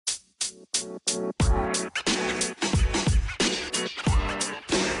L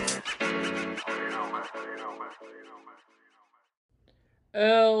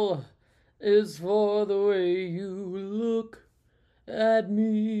is for the way you look at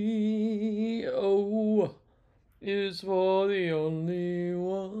me. O is for the only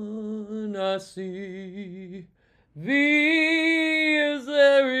one I see. V is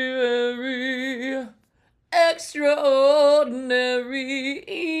very, very extraordinary.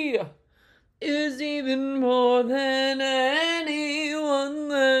 E is even more than anyone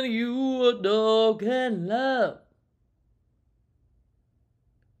that you adore can love.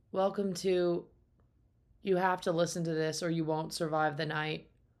 Welcome to You Have to Listen to This or You Won't Survive the Night,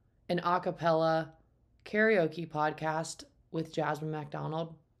 an a cappella karaoke podcast with Jasmine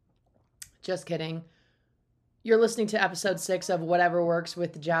McDonald. Just kidding. You're listening to episode 6 of Whatever Works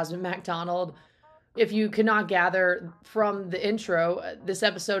with Jasmine McDonald. If you cannot gather from the intro, this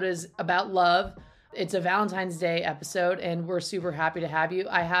episode is about love. It's a Valentine's Day episode, and we're super happy to have you.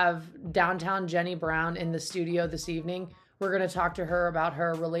 I have downtown Jenny Brown in the studio this evening. We're going to talk to her about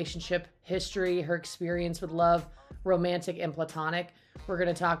her relationship history, her experience with love, romantic and platonic. We're going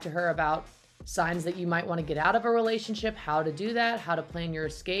to talk to her about signs that you might want to get out of a relationship, how to do that, how to plan your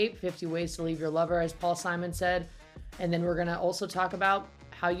escape, 50 ways to leave your lover, as Paul Simon said. And then we're going to also talk about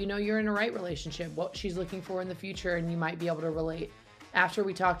how you know you're in a right relationship, what she's looking for in the future, and you might be able to relate. After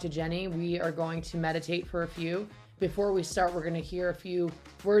we talk to Jenny, we are going to meditate for a few. Before we start, we're going to hear a few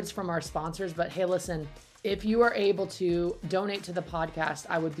words from our sponsors. But hey, listen, if you are able to donate to the podcast,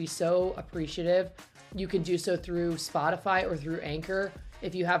 I would be so appreciative. You can do so through Spotify or through Anchor.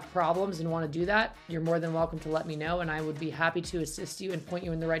 If you have problems and want to do that, you're more than welcome to let me know, and I would be happy to assist you and point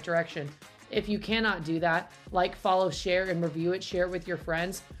you in the right direction. If you cannot do that, like, follow, share, and review it. Share it with your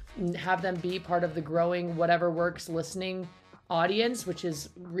friends and have them be part of the growing Whatever Works listening audience, which is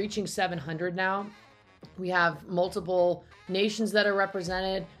reaching 700 now. We have multiple nations that are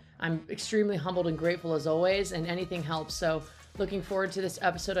represented. I'm extremely humbled and grateful as always, and anything helps. So looking forward to this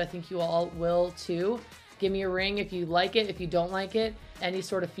episode. I think you all will too. Give me a ring if you like it. If you don't like it, any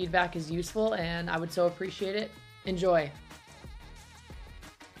sort of feedback is useful, and I would so appreciate it. Enjoy.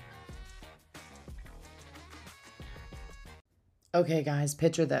 Okay, guys,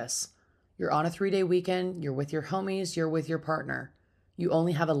 picture this. You're on a 3-day weekend. You're with your homies. You're with your partner. You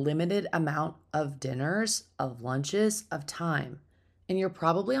only have a limited amount of dinners, of lunches, of time. And you're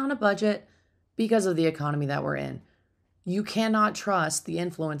probably on a budget because of the economy that we're in. You cannot trust the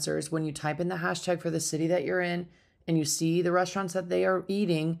influencers when you type in the hashtag for the city that you're in and you see the restaurants that they are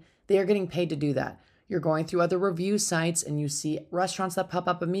eating, they are getting paid to do that. You're going through other review sites and you see restaurants that pop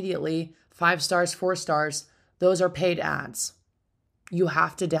up immediately, 5 stars, 4 stars. Those are paid ads. You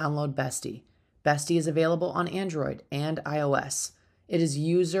have to download Bestie. Bestie is available on Android and iOS. It is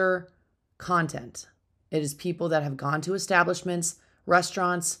user content. It is people that have gone to establishments,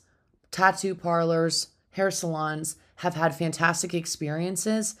 restaurants, tattoo parlors, hair salons, have had fantastic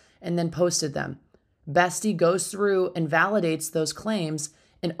experiences, and then posted them. Bestie goes through and validates those claims,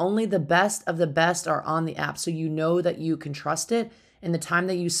 and only the best of the best are on the app, so you know that you can trust it, and the time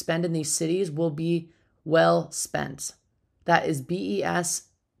that you spend in these cities will be well spent. That is besti.us,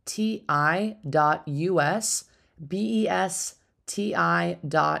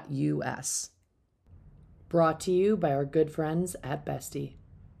 besti.us. Brought to you by our good friends at Bestie.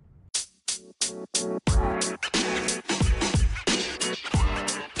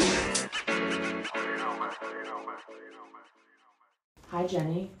 Hi,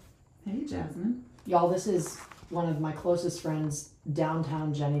 Jenny. Hey, Jasmine. Y'all, this is one of my closest friends,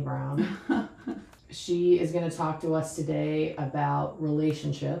 downtown Jenny Brown. She is going to talk to us today about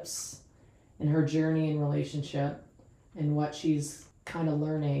relationships and her journey in relationship and what she's kind of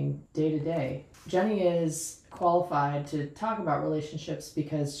learning day to day. Jenny is qualified to talk about relationships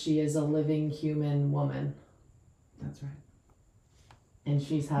because she is a living human woman. That's right. And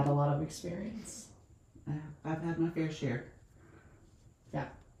she's had a lot of experience. I've had my fair share. Yeah.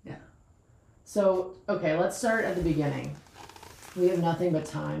 Yeah. So, okay, let's start at the beginning. We have nothing but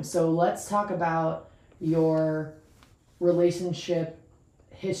time. So let's talk about your relationship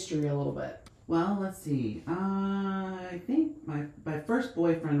history a little bit. Well, let's see. I think my first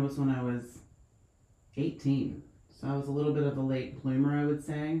boyfriend was when I was 18. So I was a little bit of a late bloomer, I would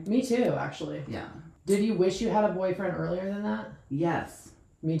say. Me too, actually. Yeah. Did you wish you had a boyfriend earlier than that? Yes.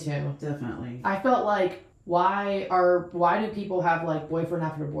 Me too. Definitely. I felt like, why do people have like boyfriend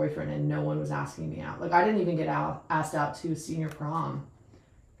after boyfriend and no one was asking me out? Like, I didn't even get asked out to senior prom.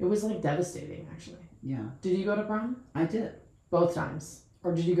 It was like devastating, actually. Yeah. Did you go to prom? I did. Both times?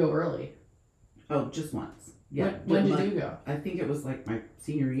 Or did you go early? Oh, just once. Yeah. When did like, you go? I think it was like my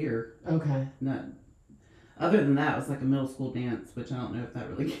senior year. Okay. Not, other than that, it was like a middle school dance, which I don't know if that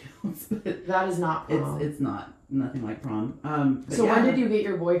really counts, but That is not prom. it's not nothing like prom. But So yeah. when did you get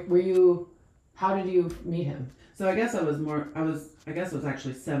your boy? How did you meet him? So I guess I was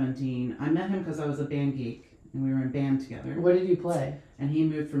actually 17. I met him because I was a band geek and we were in band together. What did you play? And he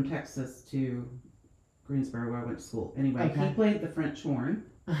moved from Texas to Greensboro where I went to school. Anyway, Okay. he played the French horn.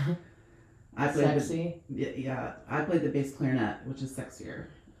 I played Sexy. I played the bass clarinet, which is sexier.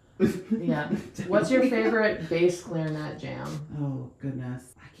 Yeah. What's your favorite bass clarinet jam? Oh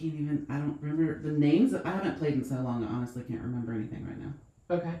goodness, I don't remember the names. I haven't played in so long. I honestly can't remember anything right now.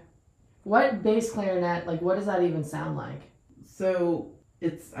 Okay. What bass clarinet? Like, what does that even sound like? So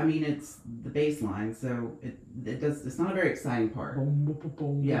it's the bass line. So it's not a very exciting part. Boom, boom, boom,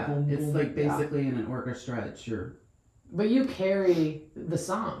 boom, Yeah, boom, it's boom. like Yeah. basically in an orchestra. It's your. But you carry the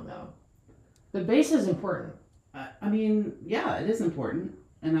song though. The bass is important. Yeah, it is important,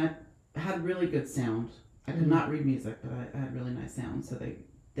 and I had really good sound. I could not read music, but I had really nice sound. So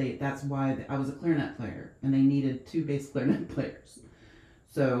that's why I was a clarinet player, and they needed 2 bass clarinet players.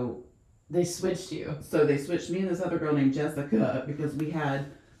 So They switched you. they switched me and this other girl named Jessica because we had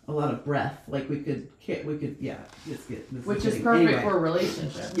a lot of breath. Like we could Which is perfect anyway. for a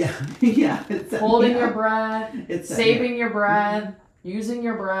relationship. Yeah, yeah. Holding your breath, It's saving your breath, using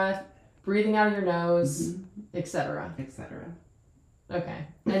your breath, breathing out of your nose, etc. etc. Okay.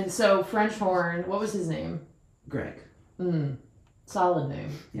 And so French horn, what was his name? Greg. Solid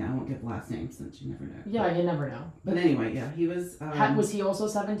name. Yeah, I won't give last name since you never know. Yeah, you never know. But anyway, yeah, he was. Was he also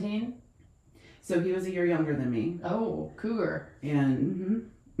 17? So he was a year younger than me, Oh, cougar. and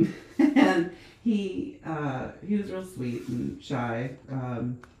and he was real sweet and shy.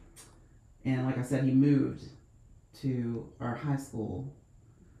 And like I said, he moved to our high school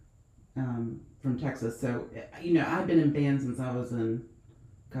from Texas. So I've been in band since I was in,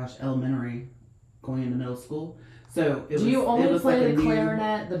 elementary, going into middle school. So Do you only play like the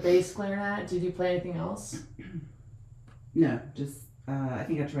clarinet, the bass clarinet? Did you play anything else? No, just I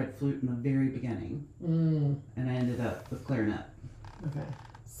think I tried flute in the very beginning, and I ended up with clarinet. Okay.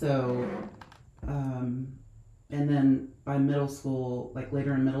 So, and then by middle school, like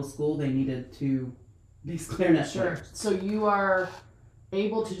later in middle school, they needed 2 bass clarinet Sure. players. So you are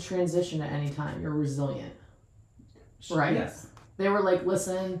able to transition at any time. You're resilient. Right? Yes. They were like,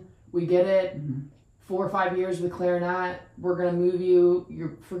 listen, we get it. Mm-hmm. 4 or 5 years with clarinet, we're gonna move you.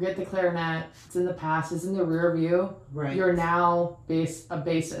 You forget the clarinet. It's in the past. It's in the rear view. Right. You're now a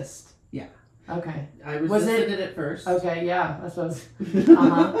bassist. Yeah. Okay. I resisted it at first. Okay. Yeah. That's what.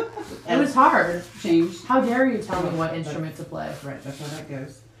 It was hard. Changed. How dare you tell me what instrument to play? Right. That's how that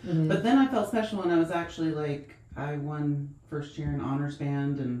goes. Mm-hmm. But then I felt special when I was actually I won first year in honors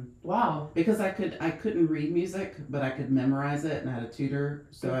band, and Wow. because I couldn't read music, but I could memorize it, and I had a tutor,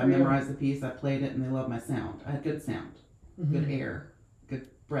 so Good I for you. memorized the piece. I played it, and they loved my sound. I had good sound, good air, good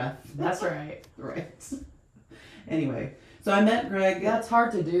breath. That's right. Right. Anyway, so I met Greg. That's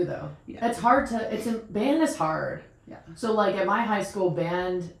hard to do though. Yeah. It's hard to. Band is hard. Yeah. So like at my high school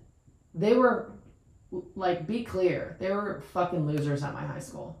band, they were like, be clear, they were fucking losers at my high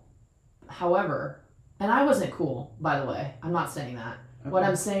school. However, and I wasn't cool, by the way. I'm not saying that. Okay. What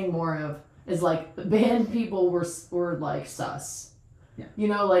I'm saying more of is like band people were like sus.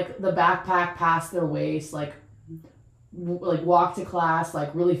 Yeah. Like the backpack past their waist, like walk to class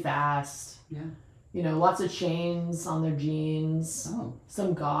like really fast. Yeah. Lots of chains on their jeans. Oh,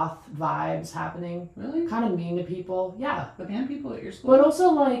 Some goth vibes happening. really? Kind of mean to people. Yeah. The band people at your school? But also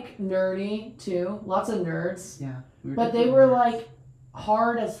like nerdy too. Lots of nerds. Yeah. But they were like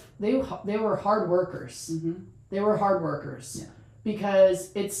hard as they were hard workers. Mm-hmm. They were hard workers. Yeah.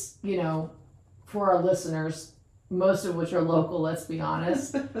 Because it's, for our listeners, most of which are local, let's be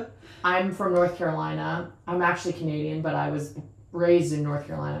honest. I'm from North Carolina. I'm actually Canadian, but I was raised in North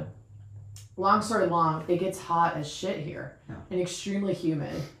Carolina. Long story long, it gets hot as shit here. Yeah. And extremely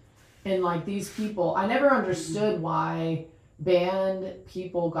humid. And like these people, I never understood why band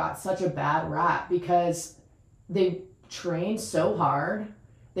people got such a bad rap, because they train so hard.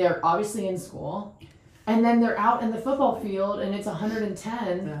 They're obviously in school. And then they're out in the football field and it's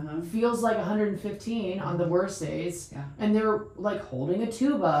 110, feels like 115 on the worst days. Yeah. And they're like holding a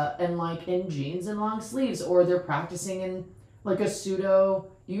tuba and like in jeans and long sleeves, or they're practicing in like a pseudo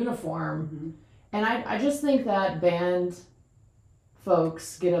uniform. Mm-hmm. And I just think that band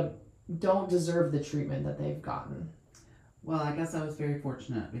folks don't deserve the treatment that they've gotten. Well, I guess I was very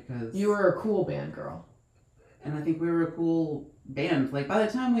fortunate because You were a cool band girl. and I think we were a cool band. Like by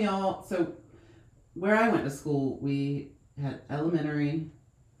the time where I went to school, we had elementary,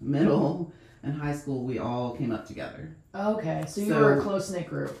 middle, in high school, we all came up together. Okay, so you were a close-knit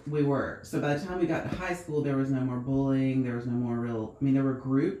group. We were. So by the time we got to high school, there was no more bullying. There was no more real. I mean, there were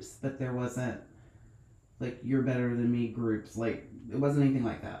groups, but there wasn't like you're better than me groups. Like it wasn't anything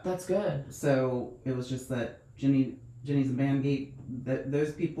like that. That's good. So it was just that Jenny's and Bandgate. That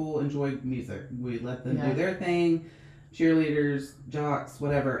those people enjoyed music. We let them do their thing. Cheerleaders, jocks,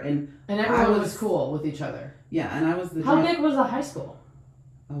 whatever, and everyone was cool with each other. Yeah, and I was the. How big was the high school?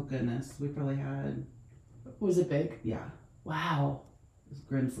 Oh goodness, we probably had. Was it big? Yeah. Wow. It was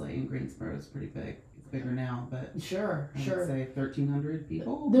Grimsley in Greensboro. It's pretty big. It's bigger now, but sure. I would say 1,300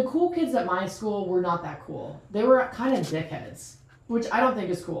 people. The cool kids at my school were not that cool. They were kind of dickheads, which I don't think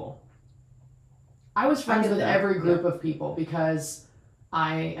is cool. I was friends with every group of people because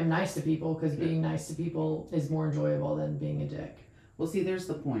I am nice to people because being nice to people is more enjoyable than being a dick. Well, see, there's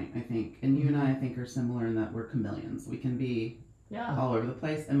the point, I think. And you and I think, are similar in that we're chameleons. We can be all over the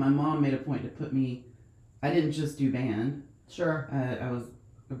place. And my mom made a point to put me, I didn't just do band. Sure. I was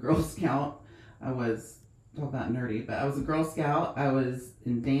a Girl Scout. I was, talk about nerdy, but I was a Girl Scout. I was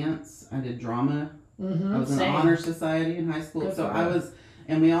in dance. I did drama. I was in the honor society in high school. So I was,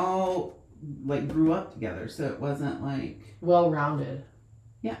 and we all like grew up together. So it wasn't like. Well-rounded.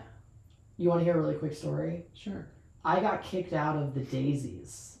 Yeah. You want to hear a really quick story? Sure. I got kicked out of the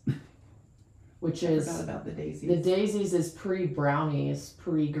Daisies, which is forgot about the Daisies. The Daisies is pre-Brownies,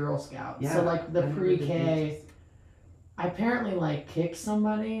 pre-Girl Scouts. Yeah, so like the pre-K, I apparently like kicked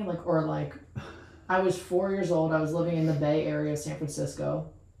somebody, I was 4 years old. I was living in the Bay Area of San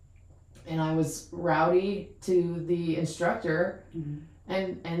Francisco, and I was rowdy to the instructor,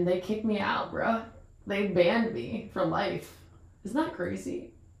 and they kicked me out, bruh. They banned me for life. Isn't that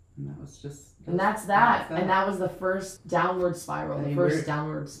crazy? And that was just. And that's that. And that was the first downward spiral. I mean,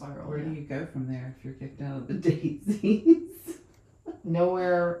 downward spiral. Where do you go from there if you're kicked out of the Daisies?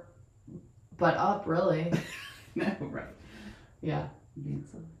 Nowhere but up, really. No, right. Yeah.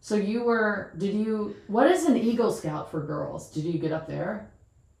 So what is an Eagle Scout for girls? Did you get up there?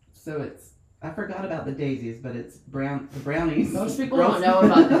 So I forgot about the Daisies, but it's the Brownies. Most people don't know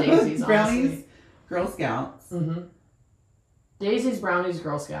about the Daisies, Brownies, honestly. Girl Scouts. Mm-hmm. Daisies, Brownies,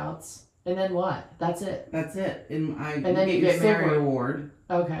 Girl Scouts. And then what? That's it. That's it. And then you get your silver married. award.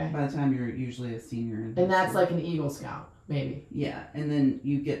 Okay. By the time you're usually a senior. And that's like an Eagle Scout, maybe. Yeah. And then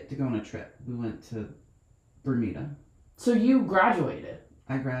you get to go on a trip. We went to Bermuda. So you graduated.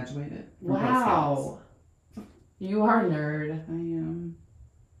 I graduated. From wow. You are a nerd. I am.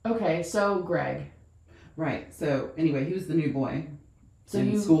 Okay, so Greg. Right. So anyway, he was the new boy.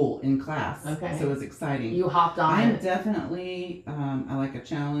 School, in class. Okay. So it was exciting. You hopped on I'm definitely, I like a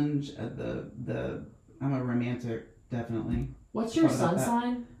challenge. I'm a romantic, definitely. What's your sun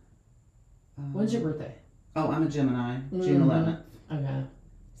sign? When's your birthday? Oh, I'm a Gemini, June 11th. Okay.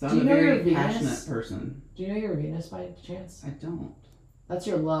 So I'm a very passionate person. Do you know your Venus by chance? I don't. That's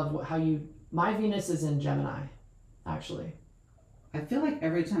your love, my Venus is in Gemini, actually. I feel like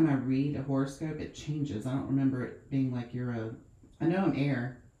every time I read a horoscope, it changes. I don't remember it being like I know I'm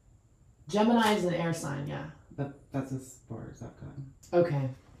air. Gemini is an air sign, yeah. But that's as far as I've gotten. Okay.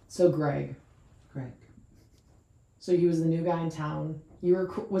 So Greg. Greg. So he was the new guy in town.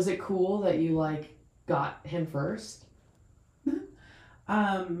 Was it cool that you got him first?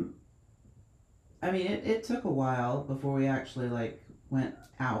 I mean, it took a while before we actually went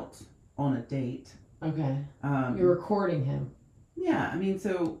out on a date. Okay. You were courting him. Yeah, I mean,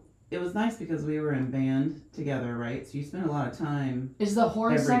 so it was nice because we were in band together, right? So you spend a lot of time. Is the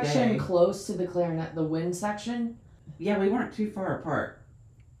horn section close to the clarinet, the wind section? Yeah, we weren't too far apart.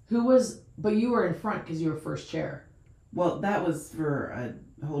 But you were in front because you were first chair. Well, that was for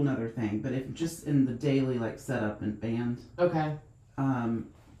a whole nother thing, but if just in the daily setup and band. Okay.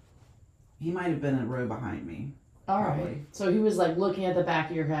 He might have been a row behind me. All right. So he was looking at the back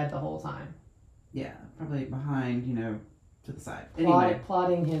of your head the whole time. Yeah, probably behind, to the side. Anyway,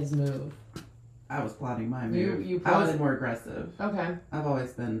 plotting his move. I was plotting my move. I was more aggressive. Okay. I've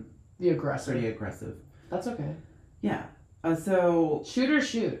always been the aggressor. Pretty aggressive. That's okay. Yeah. So shoot or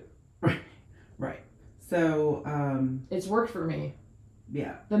shoot. Right. So it's worked for me.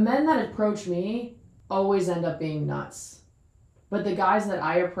 Yeah. The men that approach me always end up being nuts, but the guys that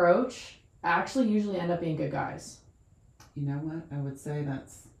I approach actually usually end up being good guys. You know what? I would say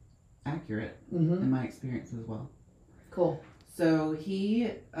that's accurate in my experience as well. Cool. So he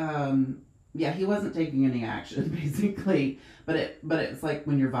he wasn't taking any action basically, but it's like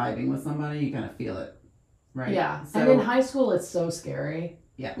when you're vibing with somebody, you kind of feel it, right? Yeah. So, and in high school, it's so scary.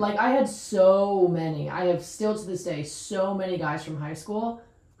 Yeah. I have still to this day so many guys from high school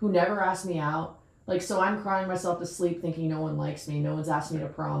who never asked me out. So I'm crying myself to sleep thinking no one likes me, no one's asked me to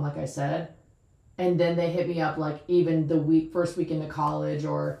prom, like I said. And then they hit me up like even the first week into college,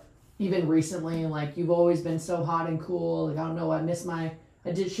 or even recently, like, you've always been so hot and cool. Like, I don't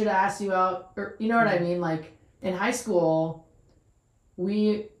know, should have asked you out, or you know what I mean? Like, in high school,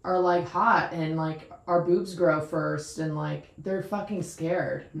 we are like hot and like our boobs grow first, and like they're fucking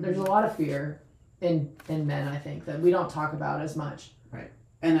scared. There's a lot of fear in men, I think, that we don't talk about as much. Right.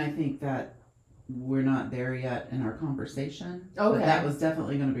 And I think that we're not there yet in our conversation. Okay. But that was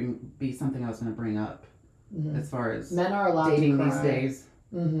definitely going to be something I was going to bring up as far as men are allowed dating to cry these days.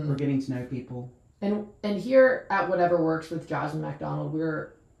 We're getting to know people. And here at Whatever Works with Jasmine McDonald,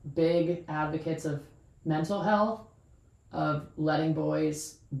 we're big advocates of mental health, of letting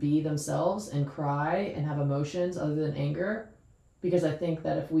boys be themselves and cry and have emotions other than anger. Because I think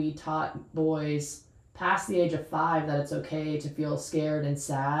that if we taught boys past the age of 5 that it's okay to feel scared and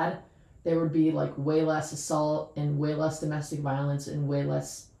sad, there would be like way less assault and way less domestic violence and way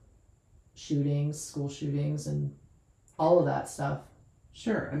less shootings, school shootings, and all of that stuff.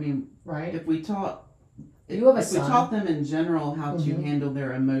 Sure. I mean, right? If we taught we taught them in general how to handle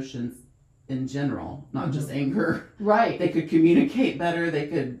their emotions in general, not just anger. Right. They could communicate better. They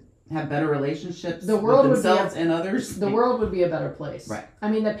could have better relationships with themselves and others. The world would be a better place. Right. I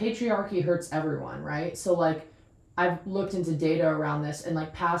mean, the patriarchy hurts everyone, right? So, like, I've looked into data around this, and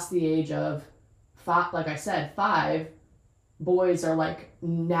like past the age of 5, like I said, 5, boys are like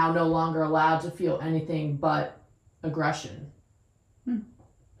now no longer allowed to feel anything but aggression.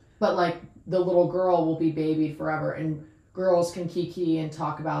 But like the little girl will be babied forever, and girls can kiki and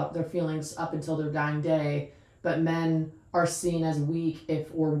talk about their feelings up until their dying day, but men are seen as weak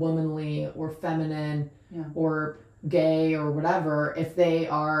or womanly or feminine or gay or whatever if they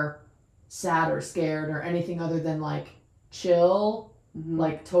are sad or scared or anything other than like chill,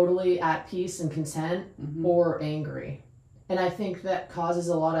 like totally at peace and content, or angry. And I think that causes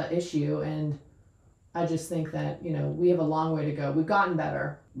a lot of issue, and I just think that, we have a long way to go. We've gotten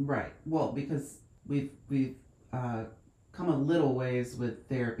better. Right. Well, because we've come a little ways with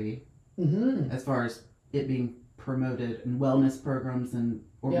therapy as far as it being promoted in wellness programs and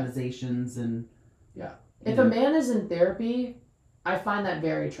organizations and if a man is in therapy, I find that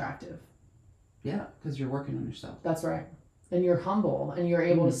very attractive. Yeah, because you're working on yourself. That's right. And you're humble, and you're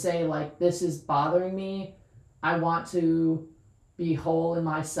able to say, like, this is bothering me. I want to be whole in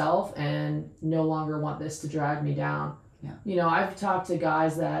myself and no longer want this to drag me down. Yeah. I've talked to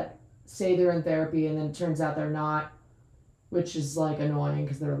guys that say they're in therapy and then it turns out they're not, which is like annoying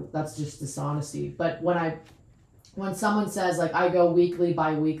because that's just dishonesty. But when someone says like I go weekly,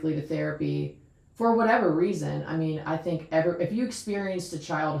 bi-weekly to therapy for whatever reason, I mean, I think if you experienced a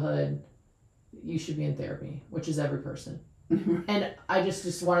childhood, you should be in therapy, which is every person. And I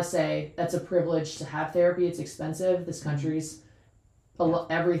just want to say that's a privilege to have therapy. It's expensive. This country's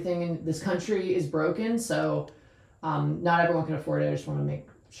everything in this country is broken, so not everyone can afford it. I just want to make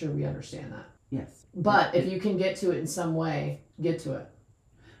sure we understand that. Yes. But if you can get to it in some way, get to it.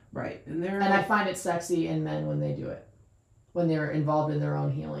 Right. And I find it sexy in men when they do it, when they're involved in their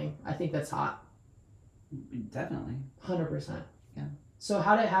own healing. I think that's hot. Definitely. 100%. Yeah. So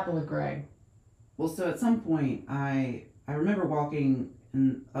how did it happen with Greg? Well, so at some point, I remember walking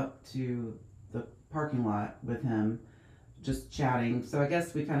up to the parking lot with him, just chatting. So I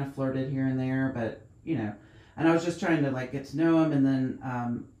guess we kind of flirted here and there, but and I was just trying to like get to know him, and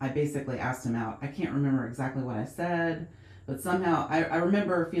then I basically asked him out. I can't remember exactly what I said, but somehow I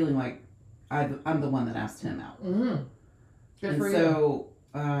remember feeling like I'm the one that asked him out. Good for you.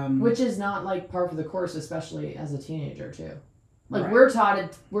 Which is not like par for the course, especially as a teenager too. Like right. we're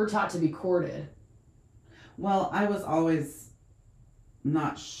taught to be courted. Well, I was always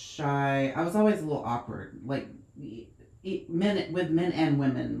not shy. I was always a little awkward, like men and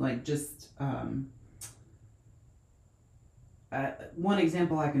women. Like just one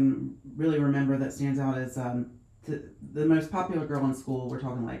example I can really remember that stands out is the most popular girl in school. We're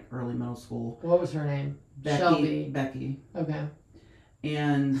talking like early middle school. What was her name? Becky. Okay.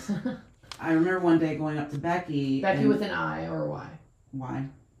 And I remember one day going up to Becky. Becky with an I or a Y? Y.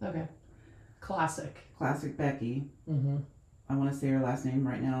 Okay. Classic Becky. I want to say her last name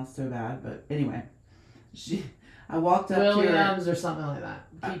right now so bad, but anyway, I walked up Williams to her, or something like that.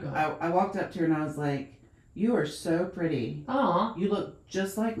 Keep going. I walked up to her and I was like, "You are so pretty. Aw. You look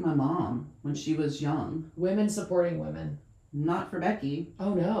just like my mom when she was young." Women supporting women. Not for Becky.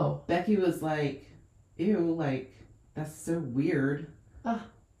 Oh no. Becky was like, "Ew, like that's so weird."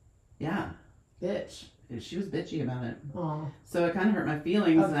 Yeah. Bitch. She was bitchy about it. Aw. So it kind of hurt my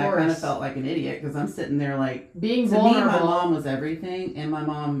feelings, and I kind of felt like an idiot because I'm sitting there like being to vulnerable. me, my mom was everything, and my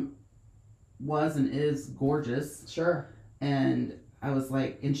mom was and is gorgeous. Sure. And I was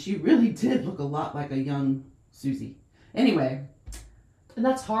like, and she really did look a lot like a young Susie. Anyway. And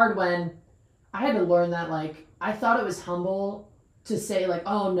that's hard when I had to learn that, like, I thought it was humble to say, like,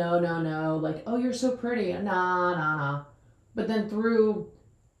 oh, no, no, no. Like, oh, you're so pretty. Nah, nah, nah. But then through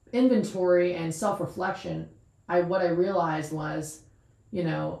inventory and self-reflection, what I realized was, you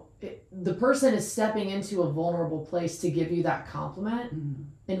know, the person is stepping into a vulnerable place to give you that compliment. Mm-hmm.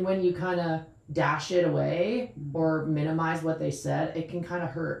 And when you kind of dash it away or minimize what they said, it can kind of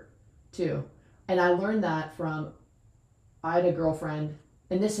hurt too. And I learned that I had a girlfriend,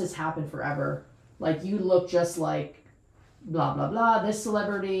 and this has happened forever. Like, you look just like blah, blah, blah, this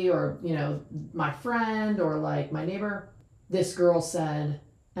celebrity, or, you know, my friend, or like my neighbor. This girl said,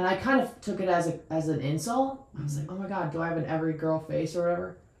 and I kind of took it as an insult. I was like, oh my God, do I have an every girl face or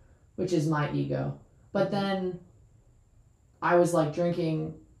whatever? Which is my ego. But then I was like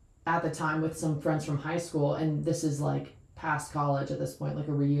drinking at the time with some friends from high school, and this is like past college at this point, like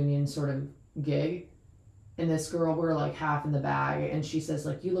a reunion sort of gig. And this girl, we're like half in the bag, and she says,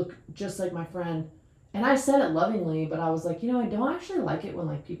 like, you look just like my friend. And I said it lovingly, but I was like, you know, I don't actually like it when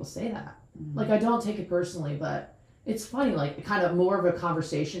like people say that. Mm-hmm. Like, I don't take it personally, but it's funny, like kind of more of a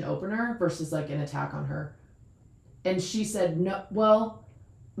conversation opener versus like an attack on her. And she said, no, well,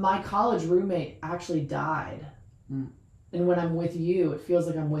 my college roommate actually died. Mm. And when I'm with you, it feels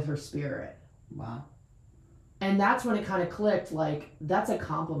like I'm with her spirit. Wow. And that's when it kind of clicked, like, that's a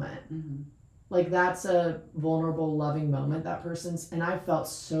compliment. Mm-hmm. Like, that's a vulnerable, loving moment, that person's. And I felt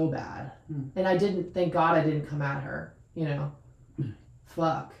so bad. Mm. And thank God I didn't come at her, you know.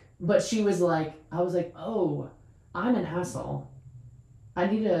 Fuck. But she was like, I was like, oh, I'm an asshole. I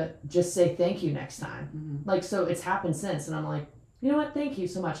need to just say thank you next time. Mm-hmm. Like, so it's happened since. And I'm like, you know what? Thank you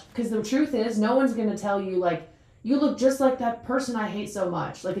so much. Because the truth is, no one's going to tell you, like, you look just like that person I hate so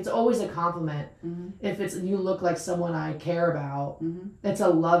much. Like, it's always a compliment. Mm-hmm. If it's you look like someone I care about, mm-hmm. It's a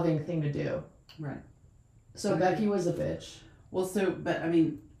loving thing to do. Right. So Becky was a bitch. Well, but I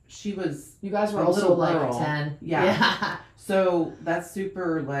mean, she was. You guys were also like 10. Yeah. So that's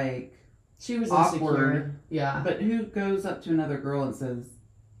super like. She was awkward. Insecure. Yeah. But who goes up to another girl and says,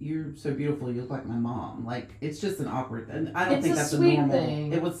 "You're so beautiful. You look like my mom." Like, it's just an awkward. And I don't think that's a normal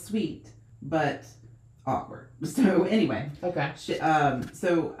thing. It was sweet, but awkward. So anyway. Okay.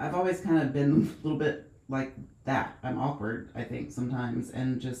 So I've always kind of been a little bit like that. I'm awkward, I think, sometimes,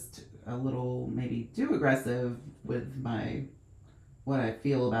 and just a little maybe too aggressive with what I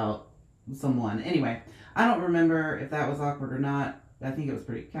feel about someone. Anyway, I don't remember if that was awkward or not. I think it was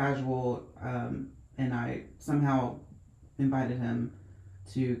pretty casual, and I somehow invited him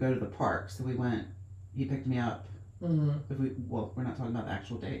to go to the park. So we went. He picked me up. Mm-hmm. We're not talking about the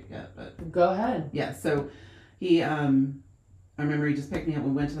actual date yet, but go ahead. Yeah. So he, I remember he just picked me up.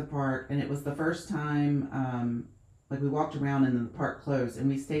 We went to the park, and it was the first time. Like, we walked around and then the park closed, and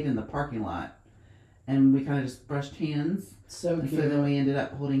we stayed in the parking lot, and we kind of just brushed hands. So cute. So then we ended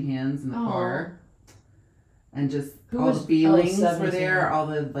up holding hands in the car. And just all the feelings were there, all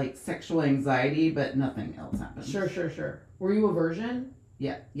the like sexual anxiety, but nothing else happened. Sure. Were you a virgin?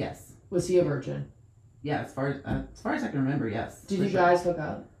 Yeah. Yes. Was he a virgin? Yeah, as far as I can remember, yes. Did you guys hook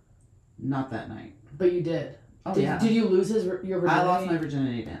up? Not that night. But you did. Oh yeah. Did you lose your virginity? I lost my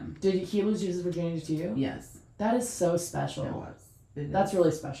virginity to him. Did he lose his virginity to you? Yes. That is so special. It was. That's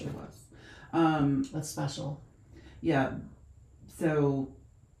really special. It was. That's special. Yeah. So.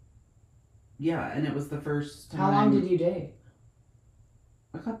 Yeah, and it was the first time. How long did you date?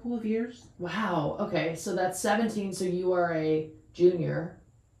 A couple of years. Wow. Okay, so that's 17. So you are a junior.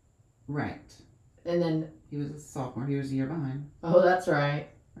 Right. And then he was a sophomore. He was a year behind. Oh, that's right.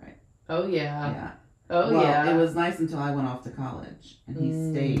 Right. Oh yeah. Yeah. Oh well, yeah. It was nice until I went off to college, and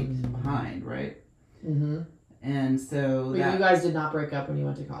he stayed behind. Right. Mm-hmm. And so. But you guys did not break up when you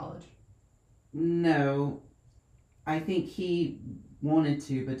went to college. No, I think he wanted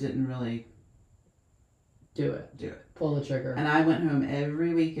to, but didn't really. Do it. Pull the trigger. And I went home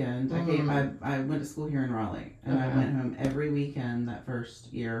every weekend. I went to school here in Raleigh, and I went home every weekend that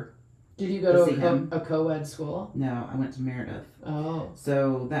first year. Did you go to a co-ed school? No, I went to Meredith. Oh.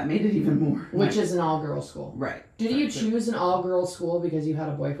 So that made it even more. Which is an all-girls school. Right. Did you choose an all-girls school because you had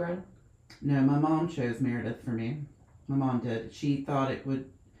a boyfriend? No, my mom chose Meredith for me. My mom did. She thought it would.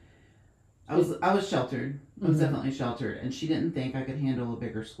 I was sheltered. I was definitely sheltered, and she didn't think I could handle a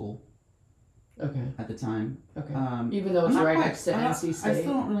bigger school. Okay. At the time. Okay. Even though it's right next to NC State. I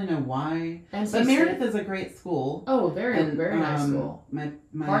still don't really know why. NC but Meredith is a great school. Oh, very nice school. My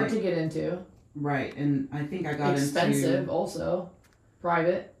hard to get into. Right, and I think I got expensive also.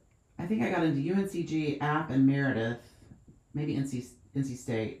 Private. I think I got into UNCG, App, and Meredith, maybe NC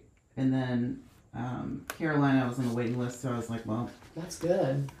State, and then Carolina, I was on the waiting list, so I was like, well. That's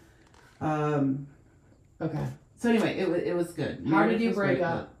good. Um, Okay. so anyway, it was good. How did Meredith you was break great,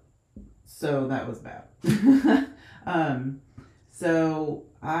 up? So that was bad.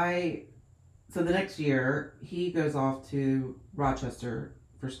 So the next year, he goes off to Rochester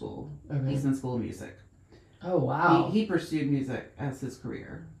for school, Okay. Eastman School of Music. Oh, wow. He pursued music as his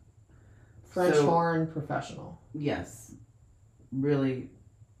career. French So- horn professional. Yes, really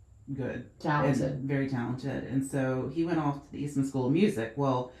good. Talented. And very talented. And so he went off to the Eastman School of Music.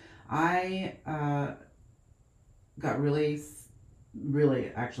 Well, I got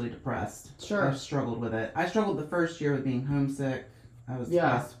really actually depressed. Sure. I struggled with it. I struggled the first year with being homesick. I was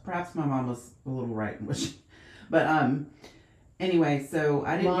yes, perhaps my mom was a little right in which, but anyway, so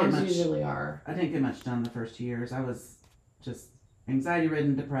I didn't Moms get much. usually are. I didn't get much done the first 2 years. I was just anxiety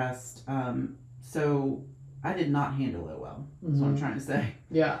ridden, depressed. So I did not handle it well. That's what I'm trying to say.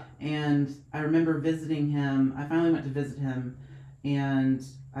 Yeah. And I remember visiting him. I finally went to visit him, and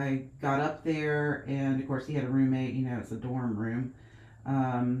I got up there, and of course he had a roommate. You know, it's a dorm room.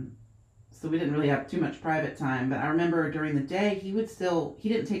 So we didn't really have too much private time, but I remember during the day he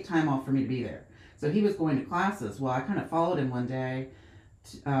didn't take time off for me to be there. So he was going to classes. Well, I kind of followed him one day,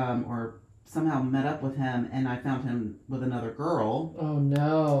 or somehow met up with him, and I found him with another girl. Oh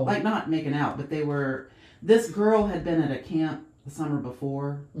no. Like, not making out, but this girl had been at a camp the summer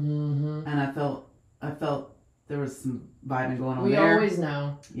before, Mm-hmm. and I felt there was some vibing going on We there. always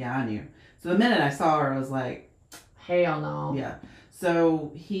know. Yeah, I knew. So the minute I saw her, I was like, Hell no. yeah.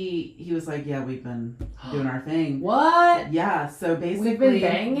 So he was like, yeah, we've been doing our thing. What? Yeah. So basically, We've been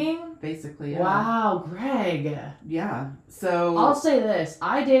banging? Basically, yeah. Wow, Greg. Yeah. So I'll say this.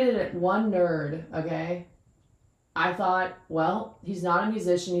 I dated one nerd, okay? I thought, well, he's not a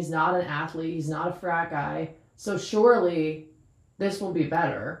musician, he's not an athlete, he's not a frat guy, so surely this will be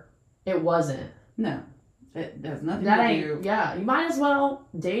better. It wasn't. no, it has nothing That to ain't, do. yeah, you might as well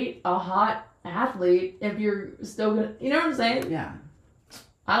date a hot athlete if you're still gonna, you know what I'm saying? Yeah.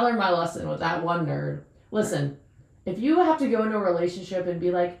 I learned my lesson with that one nerd. Listen, if you have to go into a relationship and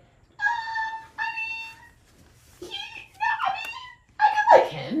be like, I could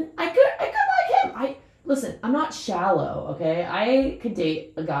like him. I could like him. Listen, I'm not shallow, okay? I could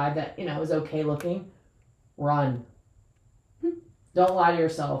date a guy that, is okay looking. Run. Don't lie to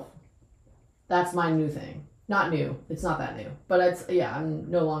yourself. That's my new thing. Not new. It's not that new. But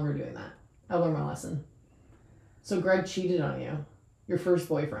I'm no longer doing that. I learned my lesson. So Greg cheated on you. Your first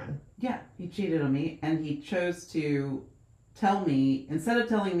boyfriend. Yeah, he cheated on me, and he chose to tell me, instead of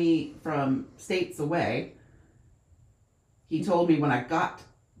telling me from states away, he told me when I got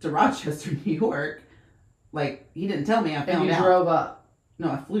to Rochester, New York. Like, he didn't tell me, I found out. And you drove up. No,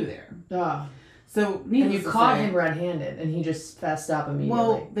 I flew there. Duh. So, And needless you to caught say, him red-handed, and he just fessed up immediately.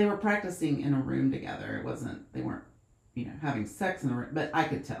 well, they were practicing in a room together. They weren't, having sex in a room, but I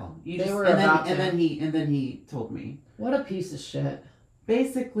could tell. And then he told me. What a piece of shit.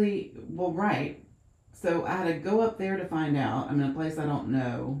 Basically, well, right. So I had to go up there to find out. I'm in a place I don't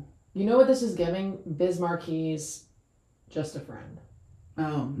know. You know what this is giving? Biz Marquis, Just a Friend. Oh,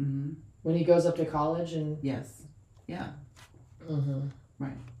 mm-hmm. When he goes up to college and... Yes. Yeah. Mm-hmm.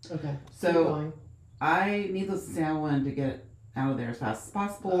 Right. Okay. Keep So going. needless to say, I wanted to get out of there as fast as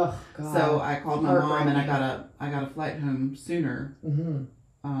possible. Oh, God. So I called my mom, and I Heartbreaking. got a flight home sooner.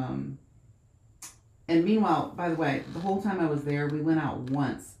 Mm-hmm. And meanwhile, by the way, the whole time I was there, we went out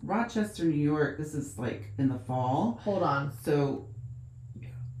once. Rochester, New York. This is like in the fall. Hold on. So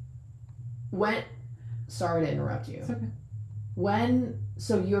Sorry to interrupt you. it's okay.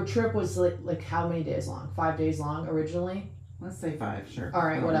 So your trip was like how many days long? 5 days long originally? Let's say 5, sure. All I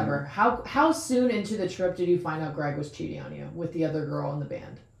right, don't whatever. How soon into the trip did you find out Greg was cheating on you with the other girl in the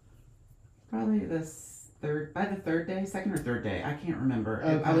band? Probably by the third day, second or third day. I can't remember.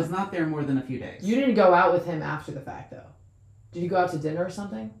 Okay. I was not there more than a few days. You didn't go out with him after the fact, though. Did you go out to dinner or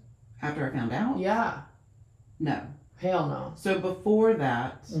something? After I found out? Yeah. No. Hell no. So before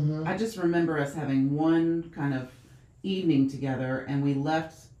that, Mm-hmm. I just remember us having one kind of evening together, and we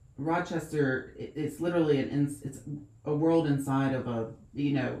left Rochester. It's literally it's a world inside of a,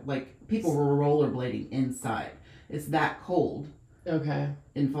 like people were rollerblading inside. It's that cold. Okay.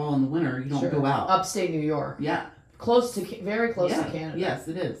 In fall and the winter, you don't go out. Upstate New York. Yeah. Very close to Canada. Yes,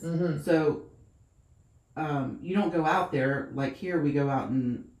 it is. Mm-hmm. So, you don't go out there like here. We go out,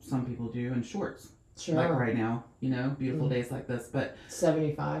 and some people do in shorts. Sure. Like right now, beautiful days like this. But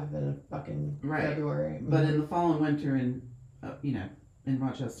 75 in fucking February. Mm-hmm. But in the fall and winter, in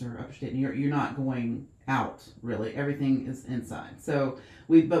Rochester, upstate New York, you're not going out really. Everything is inside. So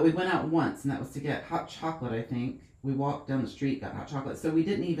we went out once, and that was to get hot chocolate, I think. We walked down the street, got hot chocolate. So we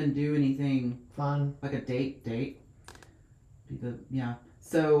didn't even do anything Fun. like a date. Yeah.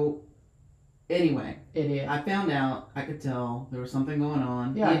 So anyway, Idiot. I found out. I could tell there was something going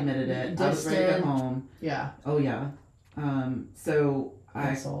on. Yeah. He admitted it. I was ready to go home. Yeah. Oh yeah. So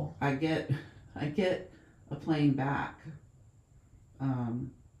Asshole. I get a plane back.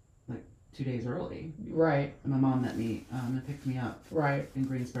 Like 2 days early. Right. And my mom met me and picked me up. Right. In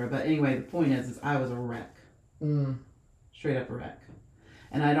Greensboro. But anyway, the point is I was a wreck. Straight up a wreck.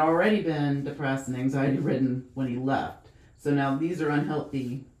 And I'd already been depressed and anxiety ridden when he left. So now these are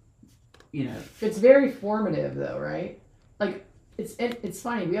unhealthy, you know. It's very formative though, right? Like it's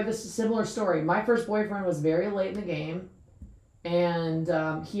funny. We have this similar story. My first boyfriend was very late in the game,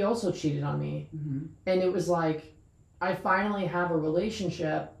 and he also cheated on me. Mm-hmm. And it was like, I finally have a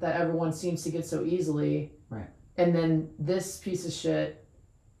relationship that everyone seems to get so easily. Right. And then this piece of shit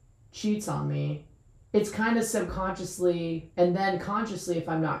cheats on me. It's kind of subconsciously and then consciously, if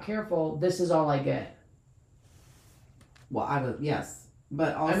I'm not careful, this is all I get. Well, yes.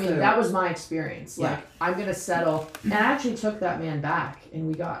 But also, I mean, that was my experience. Yeah. Like, I'm going to settle. And I actually took that man back, and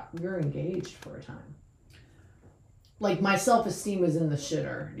we were engaged for a time. Like, my self-esteem was in the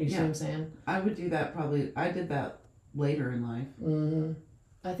shitter. You see what I'm saying? I would do that probably. I did that later in life. Mm-hmm.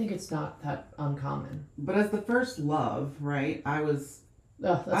 I think it's not that uncommon. But as the first love, right, I was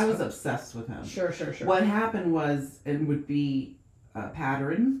obsessed with him. Sure. What happened was, and would be a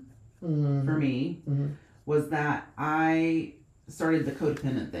pattern for me, was that I started the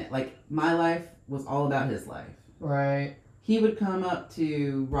codependent thing. Like, my life was all about his life. Right. He would come up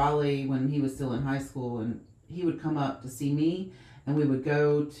to Raleigh when he was still in high school, and he would come up to see me, and we would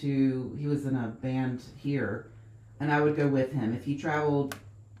go to, he was in a band here, and I would go with him. If he traveled,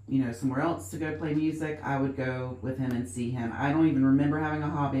 you know, somewhere else to go play music, I would go with him and see him. I don't even remember having a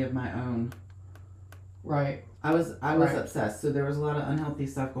hobby of my own. Right. I was obsessed, so there was a lot of unhealthy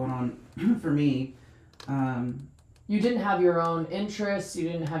stuff going on for me. You didn't have your own interests. You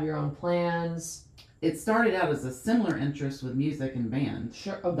didn't have your own plans. It started out as a similar interest with music and band.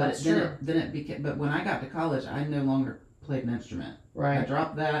 Sure. Oh, But that's then true. then it became. But when I got to college, I no longer played an instrument. I Right.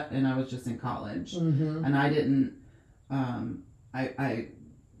 dropped that, and I was just in college, Mm-hmm. and I didn't. I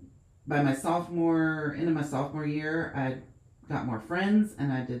by my sophomore year, I got more friends,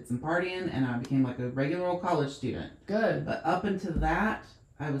 and I did some partying, and I became like a regular old college student. Good. But up until that,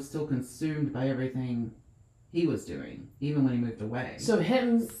 I was still consumed by everything he was doing, even when he moved away. So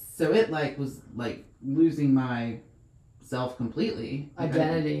it like was like losing my self completely.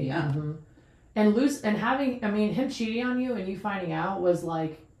 identity. Yeah. Mm-hmm. And having, I mean, him cheating on you and you finding out was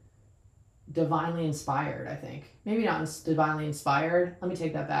like divinely inspired, I think. Maybe not divinely inspired. Let me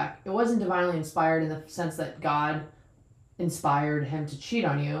take that back. It wasn't divinely inspired in the sense that God inspired him to cheat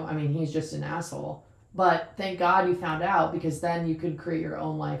on you. I mean, he's just an asshole. But thank God you found out, because then you could create your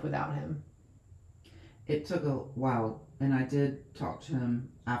own life without him. It took a while, and I did talk to him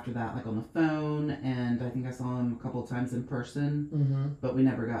after that, like on the phone, and I think I saw him a couple of times in person, Mm-hmm. but we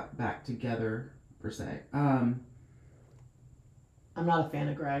never got back together per se. I'm not a fan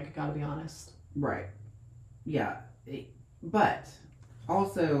of Greg, gotta be honest. Right. Yeah. But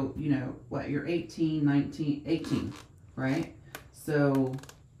also, you know, what, you're 18, right? So,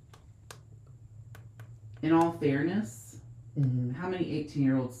 in all fairness, Mm-hmm. how many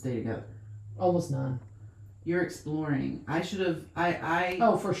 18-year-olds stay together? Almost none. You're exploring. I should have.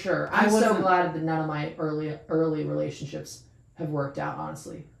 Oh, for sure. I'm so glad that none of my early relationships have worked out,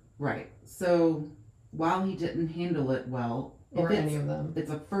 honestly. Right. So while he didn't handle it well, Or any of them. it's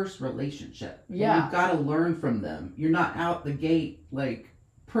a first relationship. Yeah. And you've got to learn from them. You're not out the gate like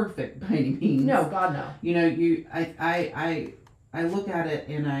perfect by any means. No, God no. You know, I look at it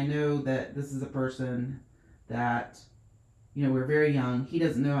and I know that this is a person that, you know, we're very young. He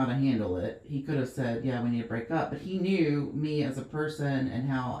doesn't know how to handle it. He could have said, yeah, we need to break up. But he knew me as a person and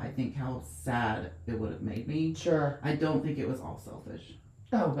how sad it would have made me. Sure. I don't think it was all selfish.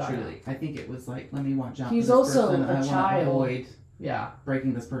 Oh, God. Truly. I think it was like, let me watch out He's for this also person. a I want to child. avoid Yeah.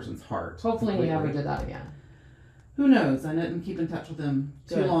 breaking this person's heart. Hopefully he completely. never did that again. Who knows? I didn't keep in touch with him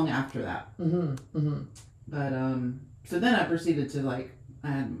too Good. long after that. Mm-hmm. Mm-hmm. But, so then I proceeded to like, I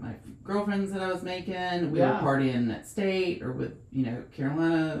had my girlfriends that I was making. We Yeah. were partying at State or with, you know,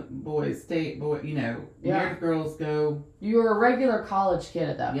 Carolina boys, State boy, you know, Yeah. where the girls go. You were a regular college kid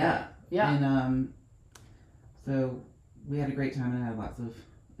at that point. Yeah. Yeah. And, so we had a great time and I had lots of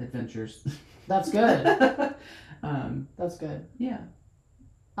adventures. That's good. That's good. Yeah.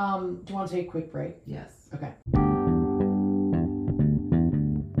 Do you want to take a quick break? Yes. Okay.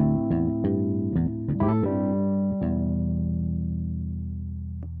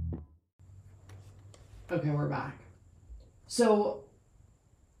 Okay, we're back. So,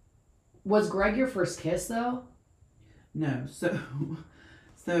 was Greg your first kiss though? No, so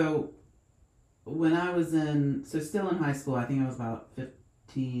when I was still in high school, I think I was about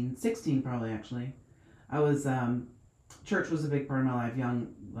 15, 16 probably actually. I was, church was a big part of my life, young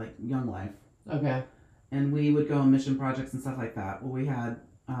life. Okay. And we would go on mission projects and stuff like that. Well, we had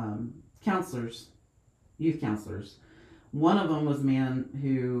counselors, youth counselors. One of them was a man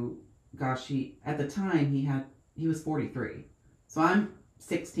who, gosh, at the time he was 43. So I'm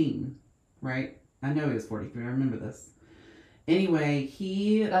 16, right? I know he was 43. I remember this. Anyway,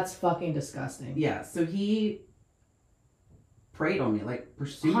 That's fucking disgusting. Yeah, so he preyed on me, like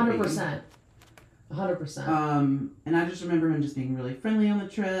pursued 100%. me. 100%. And I just remember him just being really friendly on the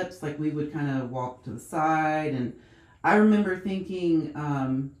trips. Like, we would kind of walk to the side. And I remember thinking,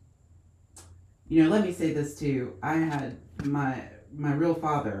 let me say this too. I had my real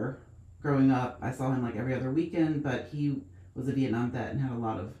father growing up. I saw him like every other weekend, but he was a Vietnam vet and had a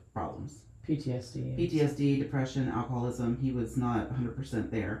lot of problems. PTSD, depression, alcoholism. He was not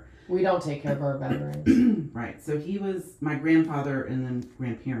 100% there. We don't take care of our veterans. Right. So he was my grandfather, and then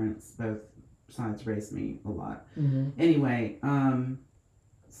grandparents both sides raised me a lot. Mm-hmm. Anyway,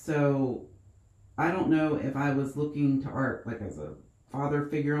 so I don't know if I was looking to Art like as a father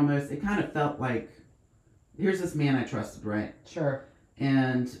figure almost. It kind of felt like, here's this man I trusted, right? Sure.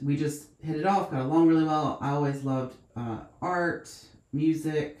 And we just hit it off, got along really well. I always loved art,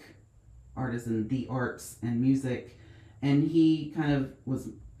 music. Art is in the arts and music. And he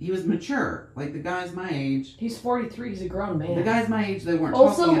was mature. Like, the guys my age. He's 43. He's a grown man. The guys my age, they weren't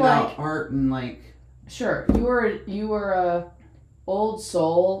also, talking about art and like. Sure, you were a old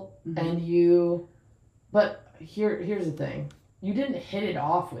soul, Mm-hmm. and but here's the thing: you didn't hit it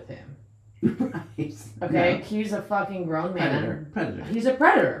off with him. Right. Okay, No. He's a fucking grown man. Predator. He's a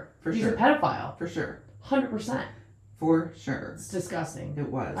predator. For He's sure. a pedophile. For sure. 100%. For sure. It's disgusting. It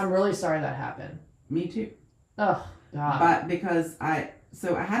was. I'm really sorry that happened. Me too. Oh God. But because I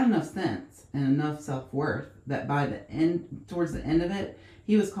had enough sense and enough self-worth that towards the end of it,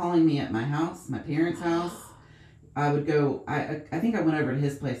 he was calling me at my house, my parents' house. I would go, I think I went over to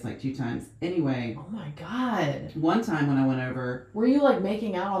his place like 2 times. Anyway. Oh my God. One time when I went over. Were you like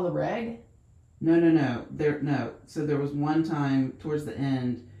making out on the reg? No. No. So there was one time towards the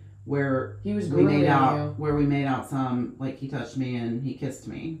end where he was we made out, you. where we made out some, like he touched me and he kissed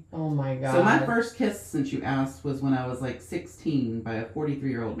me. Oh my God. So my first kiss, since you asked, was when I was like 16 by a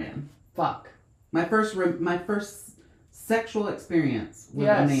 43-year-old man. Fuck. My first sexual experience with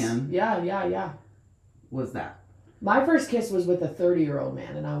a man. Yeah. Was that. My first kiss was with a 30-year-old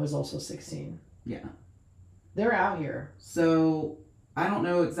man, and I was also 16. Yeah. They're out here. So I don't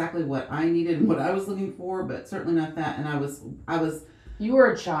know exactly what I needed and what I was looking for, but certainly not that. And I was. You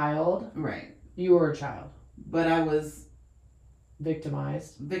were a child. Right. You were a child. But I was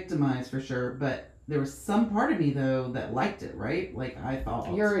victimized for sure. But there was some part of me though that liked it, right? Like, I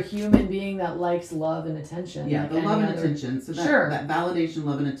thought you're a human being that likes love and attention. Yeah, like the love and attention. So that validation,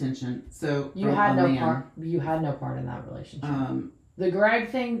 love and attention. So you had no part. You had no part in that relationship. The Greg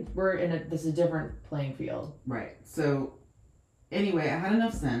thing, this is a different playing field. Right. So anyway, I had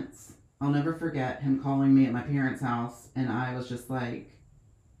enough sense. I'll never forget him calling me at my parents' house, and I was just like,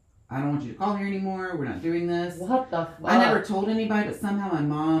 I don't want you to call here anymore. We're not doing this. What the fuck? I never told anybody, but somehow my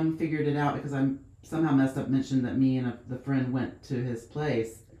mom figured it out because I'm somehow messed up, mentioned that me and the friend went to his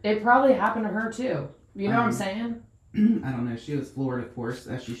place. It probably happened to her too. You know what I'm saying? I don't know. She was floored, of course,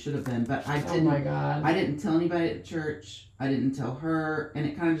 as she should have been. But I didn't. Oh my God. I didn't tell anybody at church. I didn't tell her, and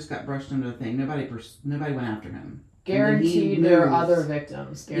it kind of just got brushed under the thing. Nobody went after him. Guaranteed there are other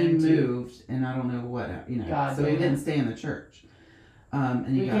victims. Guaranteed. He moved, and I don't know what, God, so he didn't stay in the church.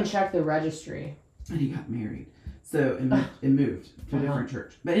 And we can check the registry. And he got married. So it moved to a different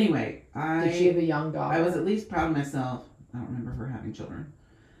church. But anyway, Did she have a young daughter? I was at least proud of myself. I don't remember her having children.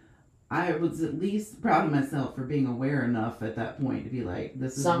 I was at least proud of myself for being aware enough at that point to be like,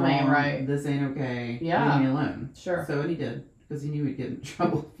 this is something wrong, ain't right. This ain't okay. Yeah. Leave me alone. Sure. So, and he did, because he knew he'd get in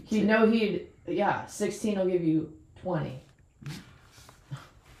trouble. 16 will give you 20.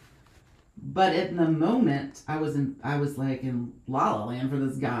 But in the moment, I was like in La La Land for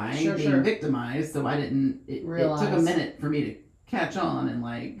this guy being victimized, so I didn't. It took a minute for me to catch on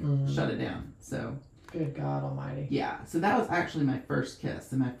and shut it down. So. Good God Almighty. Yeah, so that was actually my first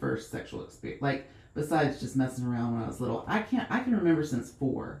kiss and my first sexual experience. Like, besides just messing around when I was little, I can remember since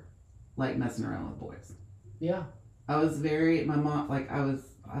 4, like messing around with boys. Yeah. I was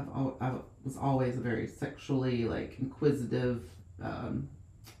I was always a very sexually inquisitive.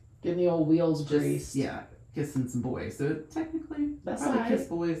 Getting the old wheels greased. Yeah, kissing some boys. So technically, that's how I kissed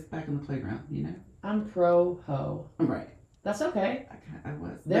boys back in the playground. I'm pro ho. Right. That's okay. I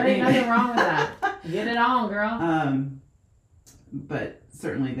was. There ain't nothing wrong with that. Get it on, girl. But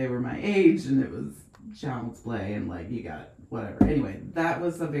certainly they were my age, and it was child's play, and like you got whatever. Anyway, that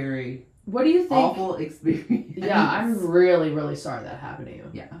was a very What do you think? awful experience. Yeah, I'm really, really sorry that happened to you.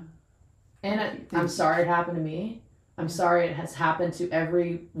 Yeah. And I'm sorry it happened to me. I'm sorry it has happened to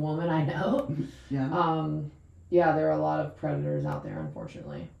every woman I know. Yeah. Yeah, there are a lot of predators out there,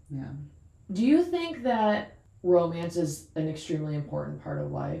 unfortunately. Yeah. Do you think that romance is an extremely important part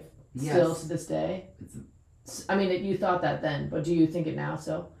of life Yes. still to this day? I mean, you thought that then, but do you think it now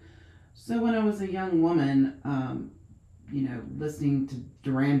still? So when I was a young woman, listening to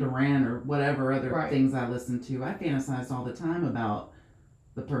Duran Duran or whatever other Right. things I listened to, I fantasized all the time about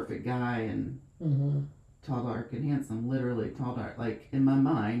the perfect guy and tall, dark, and handsome. Literally tall, dark. Like in my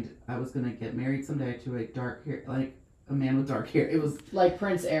mind, I was gonna get married someday to a dark hair, like a man with dark hair. It was Like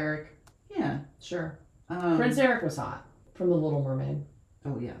Prince Eric. yeah. Sure. Prince Eric was hot from The Little Mermaid.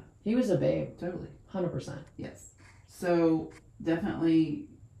 Oh yeah, He was a babe, totally. 100%. Yes. So definitely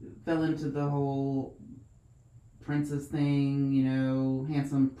fell into the whole princess thing,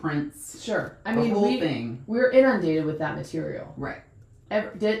 handsome prince. Sure. I The mean, whole thing. we're inundated with that material. Right.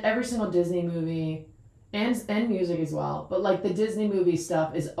 Every single Disney movie and music as well. But like the Disney movie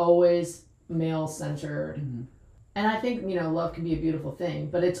stuff is always male centered. Mm-hmm. And I think, love can be a beautiful thing,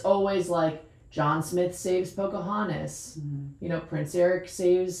 but it's always like John Smith saves Pocahontas. Mm-hmm. Prince Eric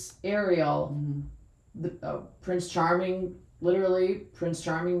saves Ariel. Mm-hmm. Prince Charming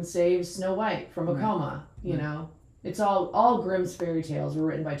saves Snow White from a Right. coma. It's all Grimm's fairy tales were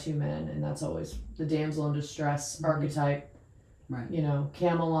written by two men, and that's always the damsel in distress Mm-hmm. archetype. Right.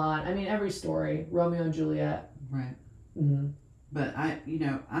 Camelot. I mean, every story. Romeo and Juliet. Right. Mm-hmm. But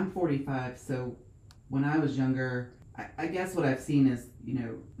I'm 45, so when I was younger, I guess what I've seen is,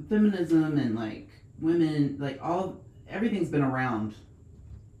 feminism and like women, like everything's been around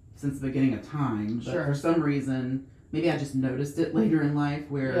since the beginning of time. But Sure. for some reason, maybe I just noticed it later in life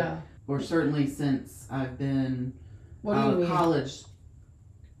or certainly since I've been What do out you of mean? college.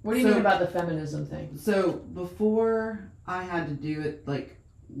 What do you So- mean about the feminism thing? So before I had to do it, like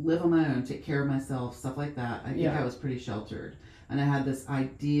live on my own, take care of myself, stuff like that, I think Yeah. I was pretty sheltered. And I had this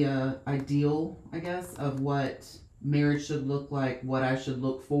ideal, I guess, of what marriage should look like, what I should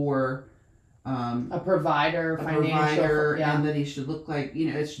look for. A provider, A financial. provider, Yeah. and that he should look like,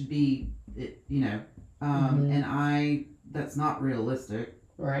 it should be, and that's not realistic.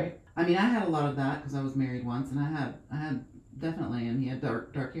 Right. I mean, I had a lot of that because I was married once, and I had definitely, and he had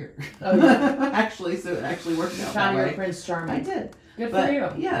dark hair. Oh, yeah. Actually, so it actually worked out that Found your way. Prince Charming. I did. Good But for you.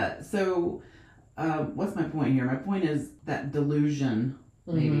 yeah, so what's my point here? My point is that delusion,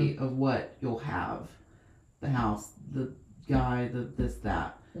 maybe, of what you'll have. The house, the guy, the this,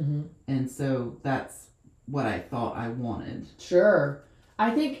 that. Mm-hmm. And so that's what I thought I wanted. Sure. I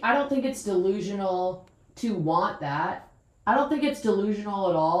don't think it's delusional to want that. I don't think it's delusional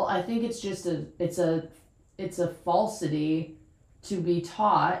at all. I think it's just it's a falsity to be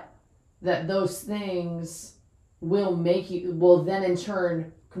taught that those things will then in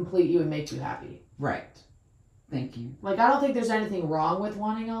turn complete you and make you happy. Right. Thank you. Like, I don't think there's anything wrong with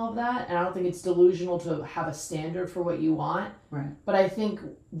wanting all of that, and I don't think it's delusional to have a standard for what you want. Right. But I think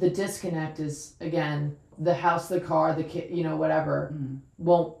the disconnect is, again, the house, the car, the kid, whatever,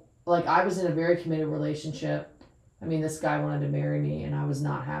 won't, like, I was in a very committed relationship. I mean, this guy wanted to marry me, and I was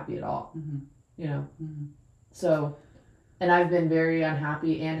not happy at all, So, and I've been very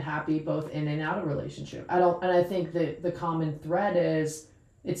unhappy and happy both in and out of relationship. And I think that the common thread is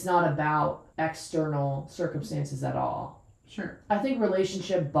it's not about external circumstances at all. Sure. I think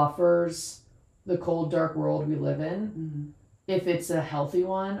relationship buffers the cold, dark world we live in. If it's a healthy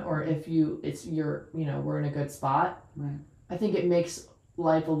one, or if we're in a good spot. Right. I think it makes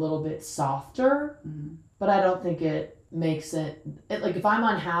life a little bit softer, but I don't think it makes it like if I'm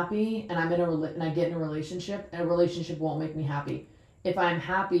unhappy and I'm and I get in a relationship, and a relationship won't make me happy. If I'm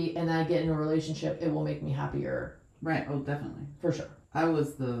happy and I get in a relationship, it will make me happier. Right. Oh, definitely. For sure. I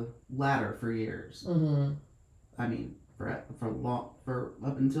was the latter for years. Mm-hmm. I mean, for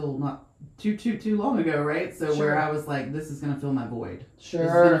up until not too long ago, right? So Sure. where I was like, this is gonna fill my void.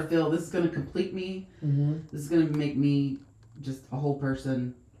 Sure. This is gonna complete me. Mm-hmm. This is gonna make me just a whole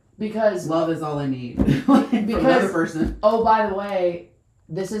person. Because Love is all I need from another person. Oh, by the way,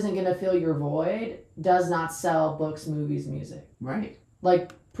 this isn't gonna fill your void. Does not sell books, movies, music. Right.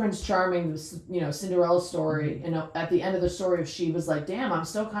 Like Prince Charming, Cinderella's story. At the end of the story, if she was like, "Damn, I'm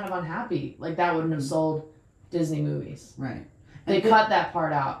still kind of unhappy," like that wouldn't have sold Disney movies. Right. They cut that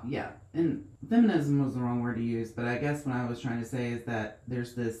part out. Yeah. And feminism was the wrong word to use, but I guess what I was trying to say is that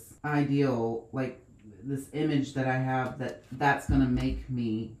there's this ideal, like, this image that I have that's gonna make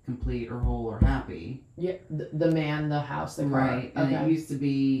me complete or whole or happy. Yeah, the man, the house, the car. Right. And it used to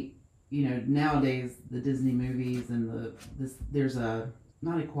be, nowadays the Disney movies and there's a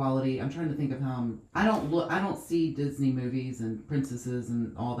not equality. I'm trying to think of how I don't see Disney movies and princesses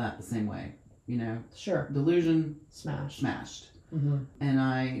and all that the same way. Sure. Delusion smashed. Mm-hmm. And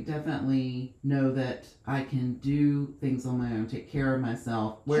I definitely know that I can do things on my own, take care of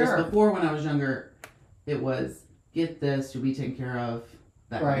myself. Whereas before, when I was younger, it was get this, you'll be taken care of,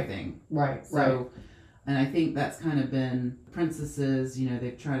 that kind of thing. Right. So, and I think that's kind of been princesses.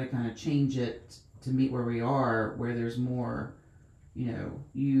 They've tried to kind of change it to meet where we are, where there's more.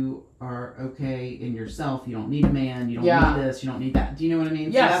 You are okay in yourself. You don't need a man. You don't need this. You don't need that. Do you know what I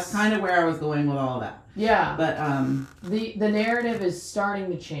mean? Yes. So that's kind of where I was going with all that. Yeah. But the narrative is starting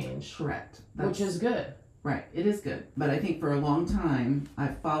to change. Correct. Which is good. Right. It is good. But I think for a long time I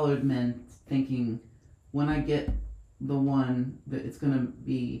followed men thinking when I get the one that it's going to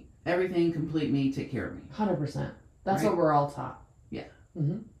be everything, complete me, take care of me. 100%. That's what we're all taught. Yeah.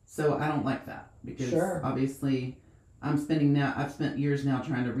 Mm-hmm. So I don't like that because obviously I've spent years now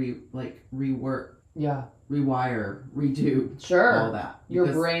trying to rework. Yeah. Rewire, redo. All that.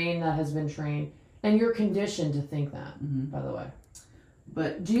 Your brain that has been trained. And you're conditioned to think that, by the way.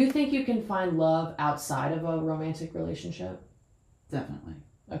 But do you think you can find love outside of a romantic relationship? Definitely.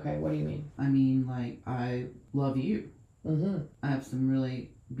 Okay, what do you mean? I mean, I love you. Mm-hmm. I have some really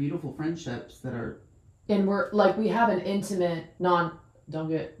beautiful friendships that are. And we have an intimate, don't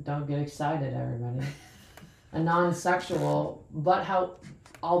get excited, everybody. A non-sexual, but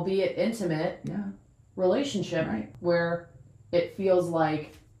albeit intimate relationship where it feels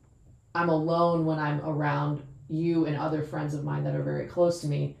like I'm alone when I'm around you and other friends of mine that are very close to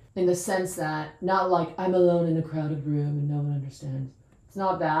me, in the sense that not like I'm alone in a crowded room and no one understands. It's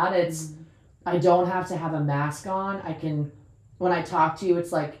not that. It's I don't have to have a mask on. I can, when I talk to you,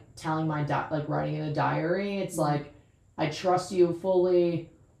 it's like telling like writing in a diary. It's like I trust you fully.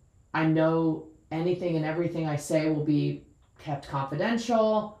 I know anything and everything I say will be kept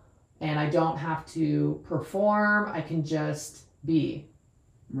confidential, and I don't have to perform. I can just be.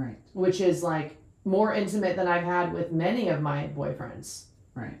 Right. Which is like more intimate than I've had with many of my boyfriends.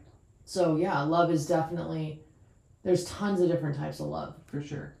 Right. So yeah, love is definitely, there's tons of different types of love. For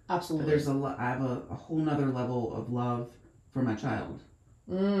sure. Absolutely. I have a whole nother level of love for my child.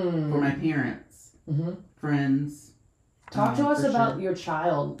 For my parents. Friends. Talk to us about your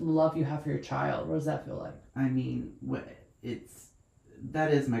child, the love you have for your child. What does that feel like? I mean,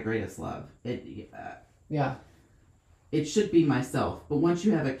 that is my greatest love. Yeah. It should be myself, but once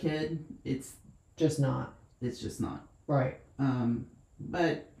you have a kid, it's just not. It's just not. Right.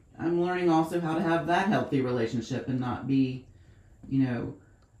 But I'm learning also how to have that healthy relationship and not be,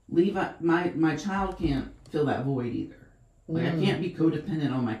 my child can't fill that void either. Like I can't be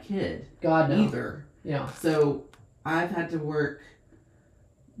codependent on my kid. God no. Either. Yeah. So I've had to work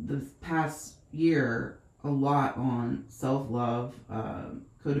this past year a lot on self-love,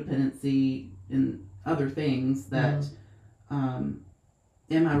 codependency, and other things that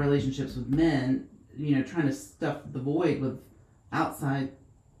in my relationships with men, trying to stuff the void with outside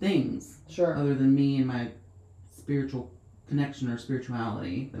things. Sure. Other than me and my spiritual connection or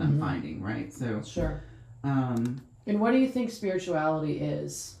spirituality that I'm finding, right? So. Sure. And what do you think spirituality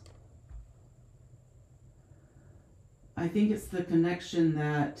is? I think it's the connection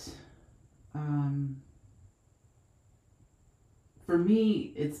that, for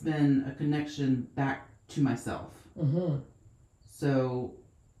me, it's been a connection back to myself. So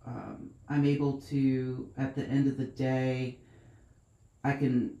I'm able to, at the end of the day, I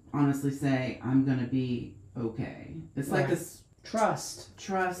can honestly say I'm going to be okay. It's like this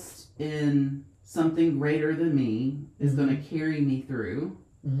trust in something greater than me is going to carry me through.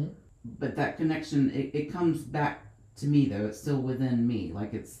 But that connection, it comes back to me though. It's still within me.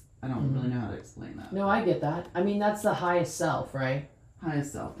 Like I don't really know how to explain that. No, I get that. I mean, that's the highest self, right?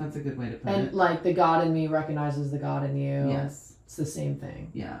 Highest self. That's a good way to put it. And like the God in me recognizes the God in you. Yes. It's the same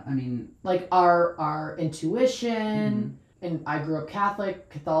thing. Yeah. I mean. Like our intuition. And I grew up Catholic.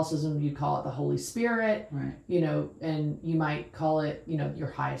 Catholicism, you'd call it the Holy Spirit. Right. And you might call it, your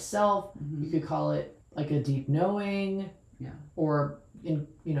highest self. You could call it like a deep knowing. Yeah. Or in,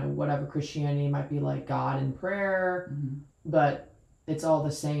 whatever Christianity might be like God in prayer. But it's all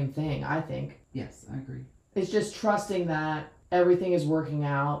the same thing, I think. Yes, I agree. It's just trusting that everything is working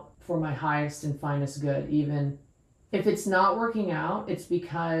out for my highest and finest good. Even if it's not working out, it's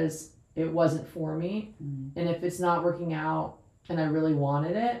because it wasn't for me. And if it's not working out and I really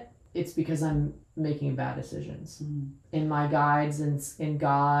wanted it, it's because I'm making bad decisions. And my guides and in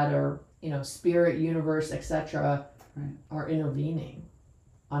God or spirit, universe, etc. Right. are intervening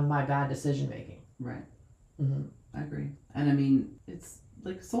on my bad decision making. Right. Mm-hmm. I agree. And I mean, it's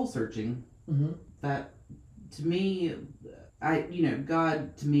like soul searching. Mm-hmm. That to me,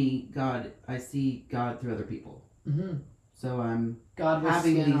 God, I see God through other people. Mm-hmm. So I'm God with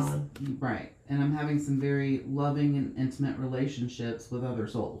having skin these, on. right. And I'm having some very loving and intimate relationships with other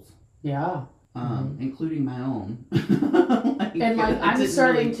souls. Yeah. Including my own. And I'm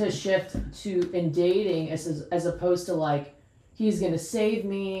starting to shift to in dating as opposed to like he's gonna save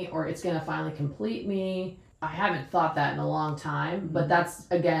me or it's gonna finally complete me. I haven't thought that in a long time, but that's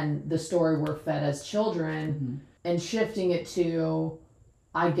again the story we're fed as children, and shifting it to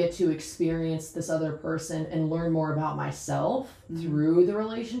I get to experience this other person and learn more about myself through the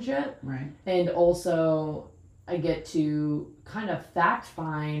relationship, right? And also I get to kind of fact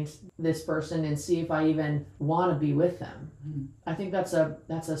find this person and see if I even want to be with them. I think that's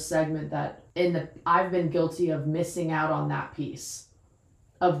a segment that I've been guilty of missing out on that piece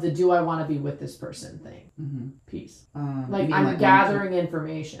of the do I want to be with this person thing piece. I'm gathering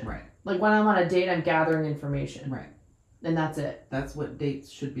information. Right. Like when I'm on a date, I'm gathering information. Right. And that's it. That's what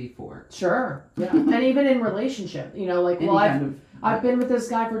dates should be for. Sure. Yeah. And even in relationship, I've been with this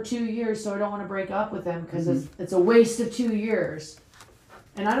guy for 2 years, so I don't want to break up with him because it's a waste of 2 years.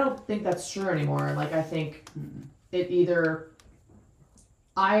 And I don't think that's true anymore. Like, I think it either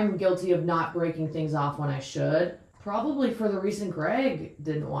I am guilty of not breaking things off when I should, probably for the reason Greg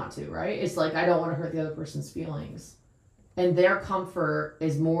didn't want to, right? It's like I don't want to hurt the other person's feelings. And their comfort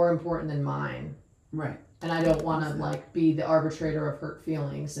is more important than mine. Right. And I don't want to be the arbitrator of hurt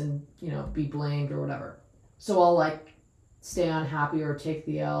feelings and, be blamed or whatever. So I'll stay unhappy or take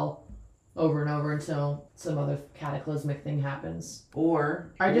the L over and over until some other cataclysmic thing happens.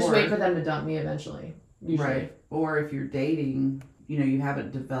 Or I just wait for them to dump me eventually. Usually. Right. Or if you're dating, you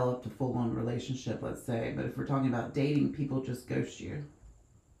haven't developed a full-on relationship, let's say. But if we're talking about dating, people just ghost you.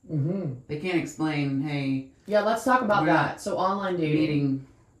 Mm-hmm. They can't explain, hey. Yeah, let's talk about that. So online dating.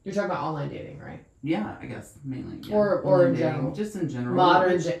 You're talking about online dating, right? Yeah, I guess mainly. Yeah. Or in general. Just in general.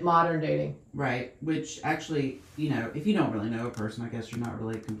 Modern dating. Right. Which actually, if you don't really know a person, I guess you're not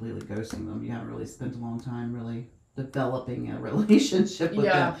really completely ghosting them. You haven't really spent a long time really developing a relationship with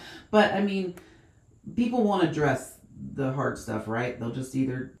them. But I mean, people want to address the hard stuff, right? They'll just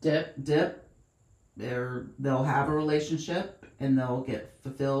either dip, or they'll have a relationship and they'll get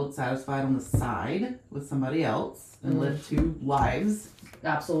fulfilled, satisfied on the side with somebody else and live two lives.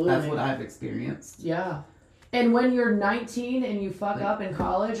 Absolutely. That's what I've experienced. Yeah. And when you're 19 and you fuck up in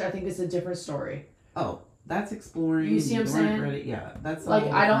college, I think it's a different story. Oh, that's exploring. You see what I'm saying? Ready. Yeah, that's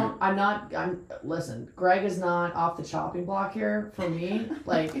listen, Greg is not off the chopping block here for me.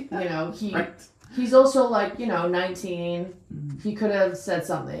 Right. He's also 19. Mm-hmm. He could have said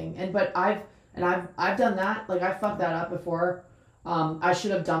something. But I've done that. I fucked that up before. I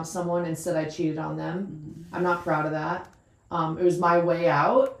should have dumped someone, instead I cheated on them. Mm-hmm. I'm not proud of that. It was my way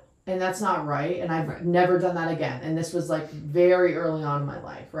out, and that's not right. And I've never done that again. And this was very early on in my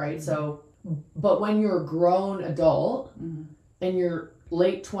life, right? Mm-hmm. So, but when you're a grown adult and you're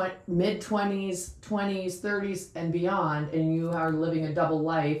mid 20s, 20s, 30s, and beyond, and you are living a double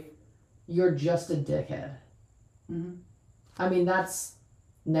life, you're just a dickhead. Mm-hmm. I mean, that's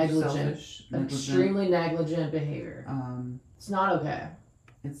negligent, extremely negligent behavior. It's not okay.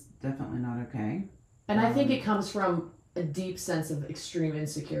 It's definitely not okay. And I think it comes from a deep sense of extreme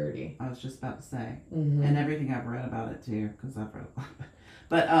insecurity. I was just about to say. Mm-hmm. And everything I've read about it too, because I've read a lot.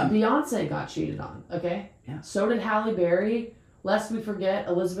 But Beyonce got cheated on, okay? Yeah. So did Halle Berry. Lest we forget,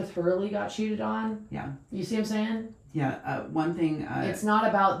 Elizabeth Hurley got cheated on. Yeah. You see what I'm saying? Yeah. One thing... it's not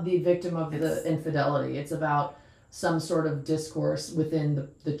about the victim of the infidelity. It's about some sort of discourse within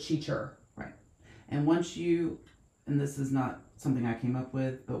the cheater. Right. And once you... And this is not something I came up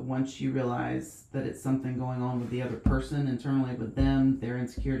with, but once you realize that it's something going on with the other person internally with them, their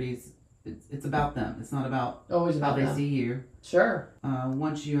insecurities, it's about them. It's not about always about how they see you. Sure.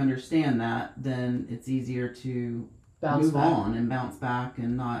 Once you understand that, then it's easier to move on and bounce back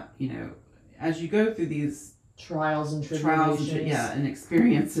and not, as you go through these trials and tribulations. And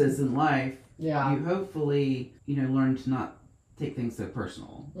experiences in life, you hopefully, learn to not take things so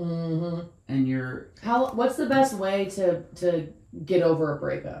personal. Mm-hmm. And what's the best way to get over a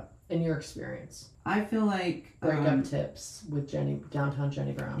breakup in your experience? I feel like breakup tips with downtown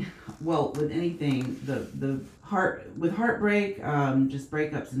Jenny Brown. Well, with anything, with heartbreak, just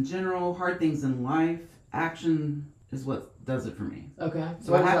breakups in general, hard things in life, action is what does it for me. Okay.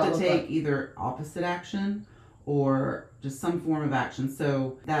 So I have to take either opposite action or just some form of action.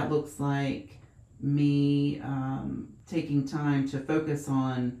 So that looks like me taking time to focus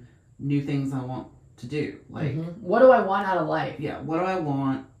on new things I want to do. Like, what do I want out of life? yeah, what do I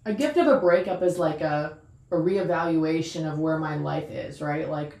want? A gift of a breakup is like a reevaluation of where my life is, right?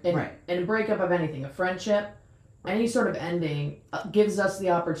 Like, Right. and a breakup of anything, a friendship, any sort of ending gives us the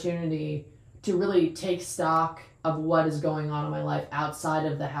opportunity to really take stock of what is going on in my life outside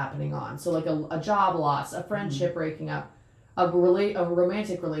of the happening on. So like a job loss, a friendship breaking up, a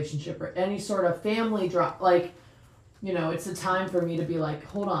romantic relationship, or any sort of family drama. Like, you know, it's a time for me to be like,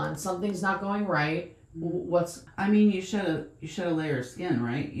 hold on, something's not going right. What's I mean, you shed a layer of skin,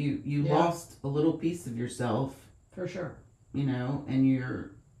 right? You Yeah. lost a little piece of yourself, for sure? you know, and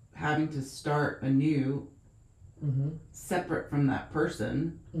you're having to start anew, separate from that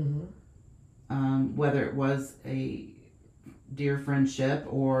person. Whether it was a dear friendship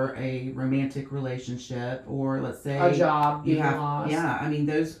or a romantic relationship, or let's say A job you being have, lost, yeah, I mean,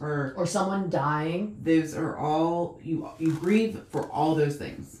 those are or someone dying. all you grieve for all those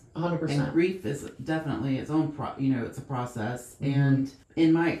things. 100%. And grief is definitely its own it's a process. And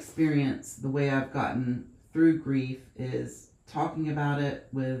in my experience, the way I've gotten through grief is talking about it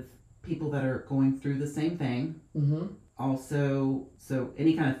with people that are going through the same thing. Also, so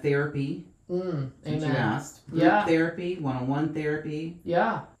any kind of therapy, since you Amen. asked, group therapy, one-on-one therapy.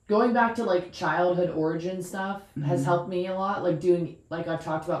 Yeah. Going back to like childhood origin stuff has helped me a lot. Like doing, like I've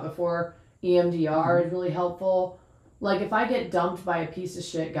talked about before, EMDR is really helpful. Like if I get dumped by a piece of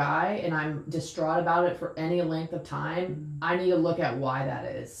shit guy and I'm distraught about it for any length of time, I need to look at why that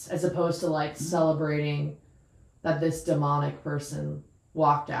is, as opposed to like celebrating that this demonic person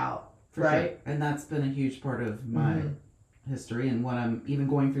walked out. For right? Sure. And that's been a huge part of my history and what I'm even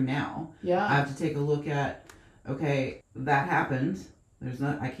going through now. Yeah. I have to take a look at, okay, that happened.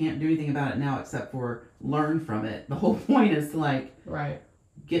 I can't do anything about it now except for learn from it. The whole point is to like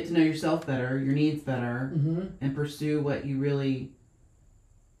get to know yourself better, your needs better, and pursue what you really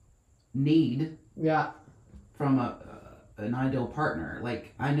need from an ideal partner.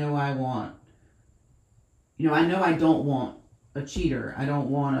 Like, I know I don't want a cheater. I don't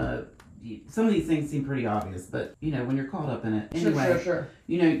want some of these things seem pretty obvious, but you know, when you're caught up in it. Anyway, sure.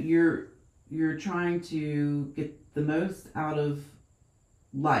 You know, you're trying to get the most out of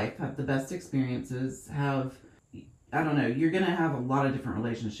life, have the best experiences, I don't know, you're going to have a lot of different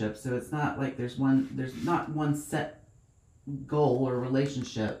relationships, so it's not like there's not one set goal or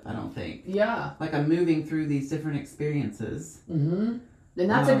relationship, I don't think. Yeah. Like I'm moving through these different experiences. And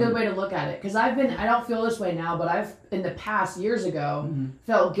that's a good way to look at it. Because I don't feel this way now, but I've, in the past, years ago,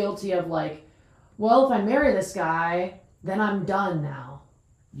 felt guilty of like, well, if I marry this guy, then I'm done now.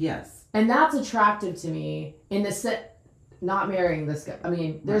 Yes. And that's attractive to me in the not marrying this guy. I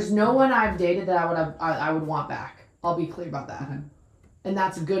mean, there's no one I've dated that I would want back. I'll be clear about that. And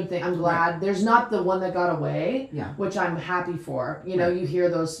that's a good thing. I'm glad. There's not the one that got away, which I'm happy for. You know, you hear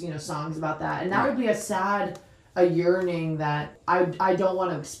those, songs about that. And that would be a yearning that I don't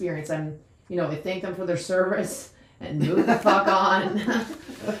want to experience. I thank them for their service and move the fuck on.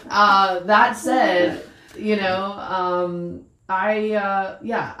 That said,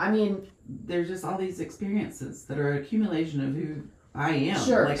 I mean, there's just all these experiences that are an accumulation of who I am.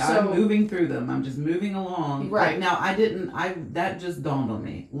 Sure. Like, I'm moving through them. I'm just moving along. Right. Like, now, that just dawned on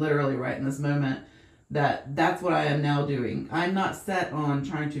me, literally right in this moment, that's what I am now doing. I'm not set on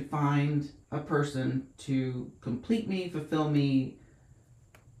trying to find a person to complete me, fulfill me,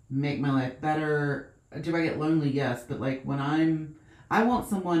 make my life better. Do I get lonely? Yes. But, like, I want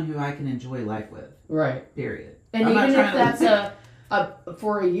someone who I can enjoy life with. Right. Period. And even if that's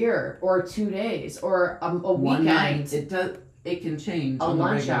for a year or 2 days or a weekend. One night. It can change. A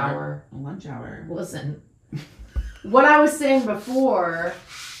lunch hour. A lunch hour. Listen, what I was saying before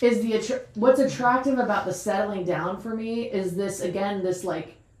is what's attractive about the settling down for me is this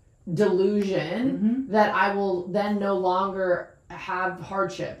like delusion that I will then no longer have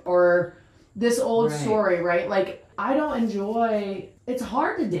hardship or this old story, right? Like, I don't enjoy, it's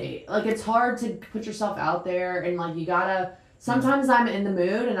hard to date. Like, it's hard to put yourself out there and like, you gotta, sometimes I'm in the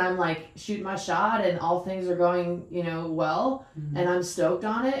mood and I'm like shooting my shot and all things are going, well, and I'm stoked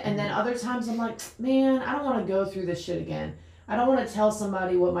on it. And then other times I'm like, man, I don't want to go through this shit again. I don't want to tell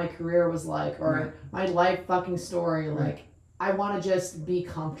somebody what my career was like or my life fucking story. Like, I want to just be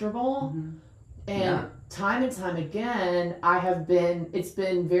comfortable. And time and time again, it's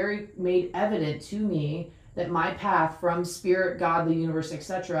been very made evident to me that my path from spirit, God, the universe,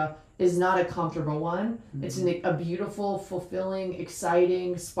 etc., is not a comfortable one. It's a beautiful, fulfilling,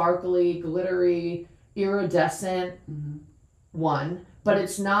 exciting, sparkly, glittery, iridescent one, but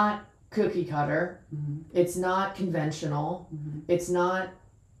it's not cookie cutter. It's not conventional. It's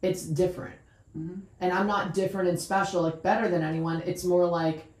different. And I'm not different and special, like better than anyone. It's more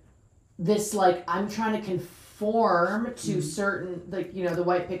like this like I'm trying to conform to Mhm. certain, like, you know, the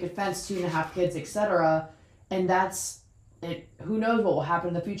white picket fence, 2.5 kids, etc. And that's it. Who knows what will happen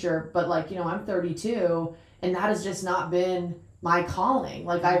in the future? But like, you know, I'm 32, and that has just not been my calling.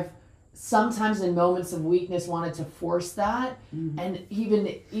 Like I've sometimes in moments of weakness wanted to force that, Mhm. and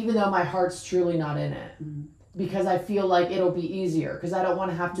even though my heart's truly not in it, Mhm. because I feel like it'll be easier because I don't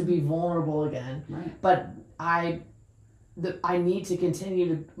want to have to be vulnerable again. Right. But I need to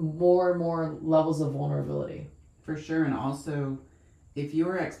continue to more and more levels of vulnerability. For sure. And also, if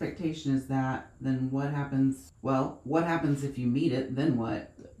your expectation is that, then what happens? Well, what happens if you meet it? Then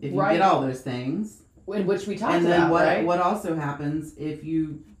what? If you Right. get all those things, In which we talked and then about, what? right? What also happens if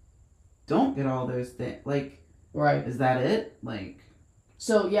you don't get all those things? Like, Right. is that it? Like,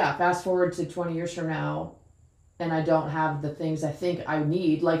 So yeah, fast forward to 20 years from now, and I don't have the things I think I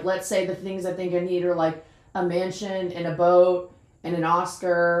need. Like, let's say the things I think I need are like a mansion and a boat and an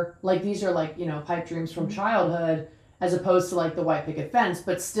Oscar. Like, these are like, you know, pipe dreams from childhood, as opposed to like the white picket fence,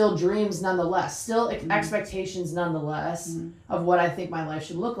 but still dreams nonetheless, still expectations nonetheless of what I think my life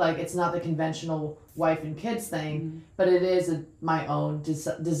should look like. It's not the conventional wife and kids thing, but it is my own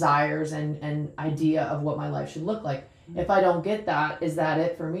desires and idea of what my life should look like. If I don't get that, is that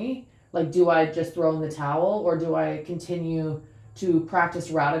it for me? Like, do I just throw in the towel, or do I continue to practice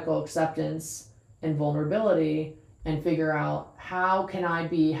radical acceptance and vulnerability and figure out how can I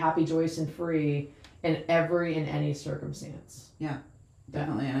be happy, joyous, and free in every and any circumstance?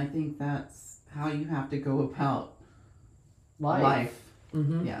 definitely. And I think that's how you have to go about life.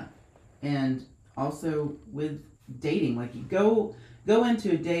 Mm-hmm. Yeah. And also with dating, like you go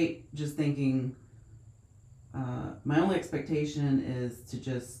into a date just thinking, my only expectation is to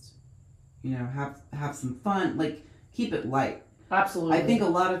just, you know, have some fun, like keep it light. Absolutely. I think a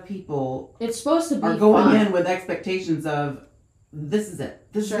lot of people it's supposed to be are going fun. in with expectations of, this is it.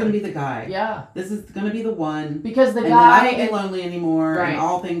 This Sure. is going to be the guy. Yeah. This is going to be the one. Because the and guy then I won't be lonely anymore, Right. and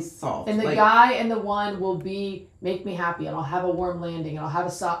all things solved. and the like, guy and the one will make me happy, and I'll have a warm landing, and I'll have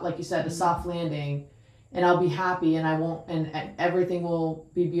a soft, like you said, a soft landing, and I'll be happy, and I won't, and everything will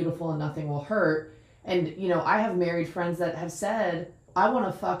be beautiful and nothing will hurt. And you know, I have married friends that have said, I want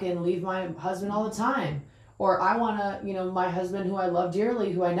to fucking leave my husband all the time, or I want to, you know, my husband who I love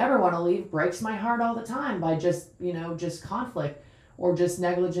dearly, who I never want to leave, breaks my heart all the time by just, you know, just conflict or just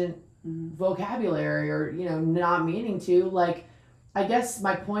negligent vocabulary, or, you know, not meaning to. Like, I guess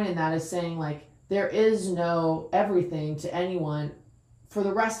my point in that is saying, like, there is no everything to anyone for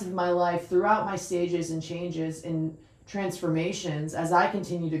the rest of my life, throughout my stages and changes and transformations as I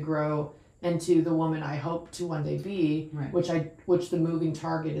continue to grow into the woman I hope to one day be, Right. which the moving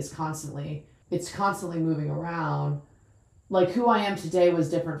target is constantly moving around. Like, who I am today was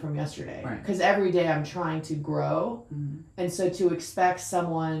different from yesterday, Right. because every day I'm trying to grow. And so to expect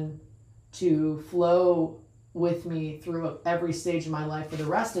someone to flow with me through every stage of my life for the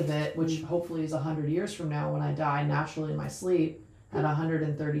rest of it, which hopefully is 100 years from now when I die naturally in my sleep at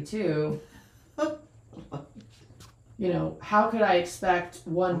 132, you know, how could I expect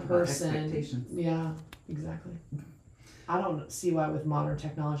one Talk about person? expectations. Yeah, exactly. I don't see why with modern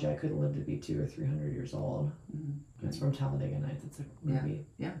technology I couldn't live to be 200 or 300 years old. It's from Talladega Nights. It's a movie.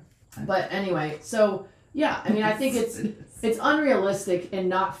 Yeah. But anyway, so yeah, I mean, I think it's unrealistic and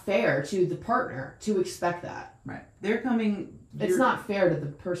not fair to the partner to expect that. Right. They're coming. It's not fair to the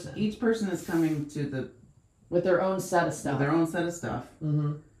person Each person is coming to with their own set of stuff. their own set of stuff.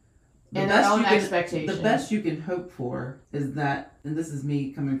 Mm-hmm. The And their best own you can- expectations. The best you can hope for is that, and this is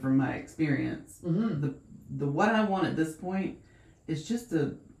me coming from my experience, Mm-hmm. the what I want at this point is just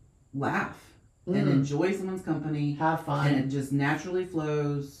to laugh and enjoy someone's company, Have fun. and it just naturally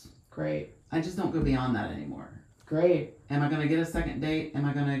flows. Great. I just don't go beyond that anymore. Great. Am I going to get a second date? Am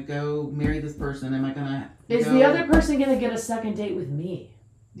I going to go marry this person? Am I going to Is the other person going to get a second date with me?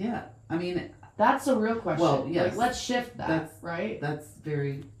 Yeah. I mean, That's a real question. Well, yes. Like, let's shift that, That's- right? that's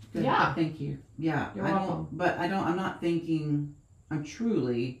very good. Yeah. Thank you. Yeah. You're I welcome. don't, but I'm not thinking, I'm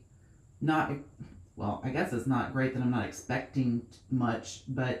truly not, well, I guess it's not great that I'm not expecting much,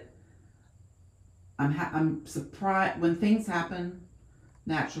 but I'm surprised when things happen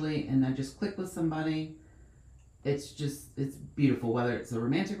naturally and I just click with somebody. It's beautiful, whether it's a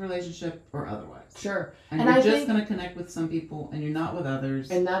romantic relationship or otherwise. Sure. And And you're I just think- going to connect with some people and you're not with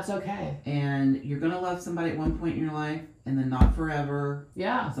others. And that's okay. And you're going to love somebody at one point in your life and then not forever.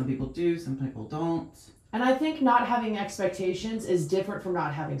 Yeah. Some people do, some people don't. And I think not having expectations is different from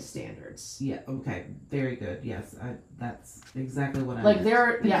not having standards. Yeah, okay. Very good. Yes, that's exactly what I Like, meant.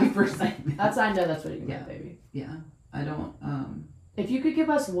 there, Thank yeah. you for saying that. I know that's what you meant, Yeah. baby. Yeah, I don't, If you could give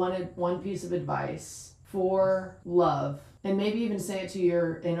us one piece of advice for love, and maybe even say it to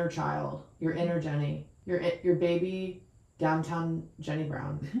your inner child, your inner Jenny, your baby downtown Jenny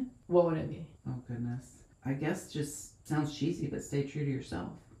Brown, what would it be? Oh, goodness. I guess just sounds cheesy, but stay true to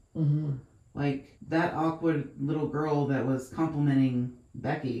yourself. Mm-hmm. Like that awkward little girl that was complimenting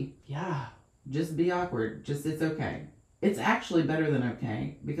Becky. Yeah. Just be awkward. Just, it's okay. It's actually better than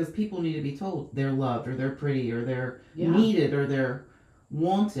okay, because people need to be told they're loved, or they're pretty, or they're needed, or they're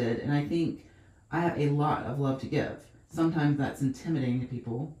wanted. And I think I have a lot of love to give. Sometimes that's intimidating to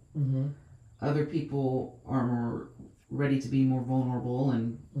people. Mm-hmm. Other people are more ready to be more vulnerable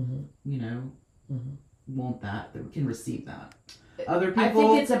and, want that can receive that. Other people, I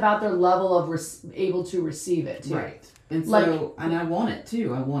think it's about their level of able to receive it too. Right. And so, and I want it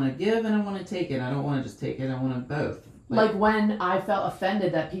too. I want to give and I want to take it. I don't want to just take it. I want to both. Like when I felt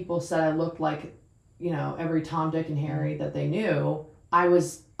offended that people said I looked like, every Tom, Dick, and Harry that they knew, I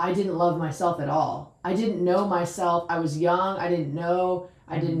didn't love myself at all. I didn't know myself. I was young.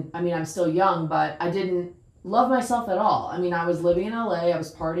 I'm still young, but I didn't love myself at all. I mean, I was living in LA. I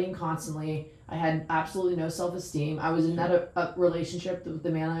was partying constantly. I had absolutely no self-esteem. I was in that relationship with the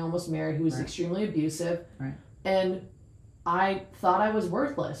man I almost married who was extremely abusive. Right. And I thought I was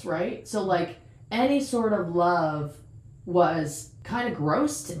worthless, right? So, like, any sort of love was kind of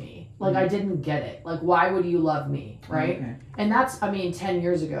gross to me. Like, I didn't get it. Like, why would you love me, right? Okay. And that's, 10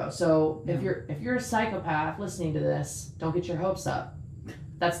 years ago. So, if you're a psychopath listening to this, don't get your hopes up.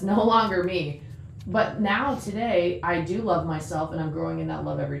 That's no longer me. But now, today, I do love myself, and I'm growing in that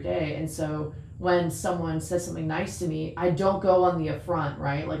love every day. And so, when someone says something nice to me, I don't go on the affront,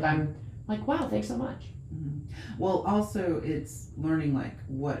 right? Like, I'm like, wow, thanks so much. Mm-hmm. Well, also, it's learning, like,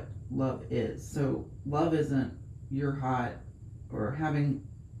 what love is. So, love isn't you're hot or having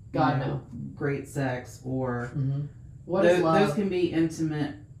great sex or what is love? Those can be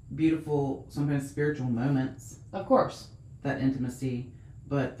intimate, beautiful, sometimes spiritual moments. Of course. That intimacy.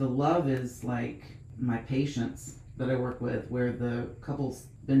 But the love is like my patients that I work with, where the couple's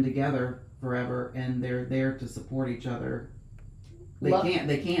been together forever and they're there to support each other. They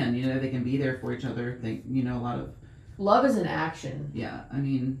can be there for each other. They, a lot of love is an action. Yeah.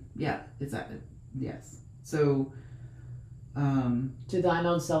 It's that. Yes. So, to thine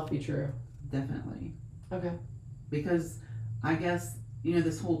own self be true. Definitely. Okay. Because I guess,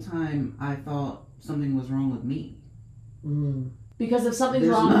 this whole time I thought something was wrong with me. Because if something's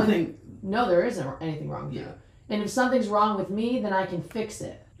no, there isn't anything wrong with you. And if something's wrong with me, then I can fix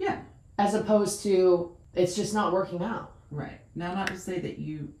it. Yeah. As opposed to, it's just not working out. Right. Now, not to say that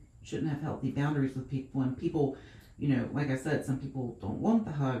you shouldn't have healthy boundaries with people, and people, like I said, some people don't want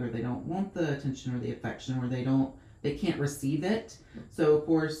the hug, or they don't want the attention or the affection, or they can't receive it. So, of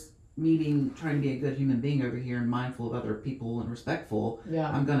course, me trying to be a good human being over here and mindful of other people and respectful,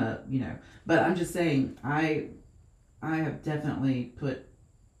 I'm gonna, but I'm just saying, I have definitely put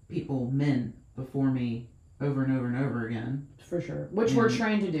men before me over and over and over again. For sure. Which we're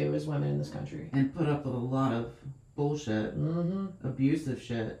trained to do as women in this country. And put up with a lot of bullshit, abusive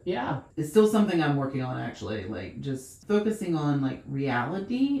shit. Yeah. It's still something I'm working on, actually. Like, just focusing on, like,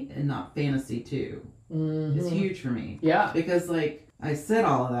 reality and not fantasy, too. Is huge for me. Yeah. Because, like, I said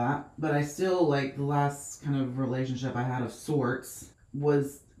all of that, but I still, like, the last kind of relationship I had of sorts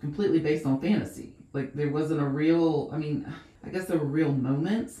was completely based on fantasy. Like, there wasn't a real, I guess there were real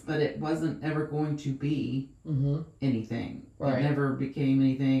moments, but it wasn't ever going to be anything. Right. It never became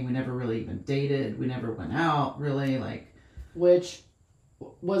anything. We never really even dated. We never went out, really, like. Which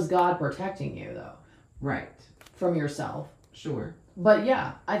was God protecting you, though. Right. From yourself. Sure. But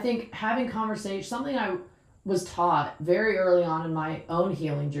yeah, I think having conversation, something I was taught very early on in my own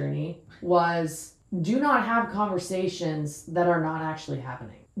healing journey was do not have conversations that are not actually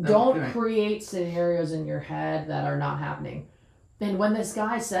happening. Don't create scenarios in your head that are not happening. And when this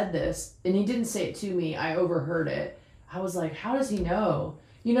guy said this, and he didn't say it to me, I overheard it. I was like, how does he know?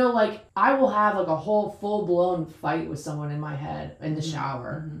 Like, I will have like a whole full-blown fight with someone in my head in the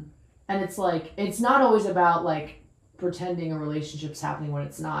shower. And it's like, it's not always about like pretending a relationship's happening when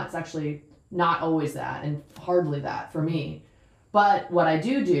it's not. It's actually not always that, and hardly that for me. But what I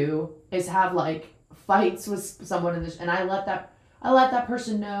do is have like fights with someone and I let that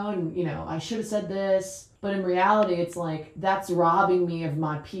person know, and I should have said this, but in reality it's like that's robbing me of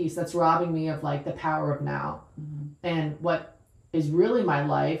my peace. That's robbing me of like the power of now. And what is really my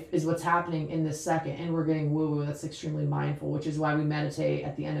life is what's happening in this second. And we're getting woo-woo. That's extremely mindful, which is why we meditate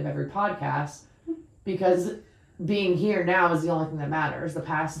at the end of every podcast, because being here now is the only thing that matters. The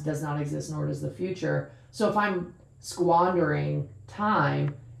past does not exist, nor does the future. So if I'm squandering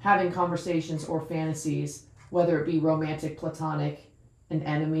time having conversations or fantasies, whether it be romantic, platonic, an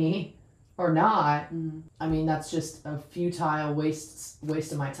enemy, or not, Mhm. I mean, that's just a futile waste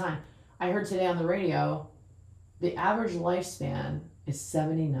of my time. I heard today on the radio, the average lifespan is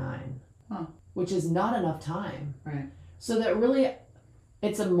 79, Huh. which is not enough time. Right. So that really,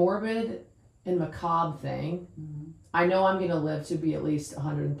 it's a morbid and macabre thing. Mhm. I know I'm going to live to be at least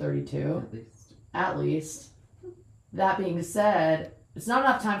 132, At least. at least. That being said, it's not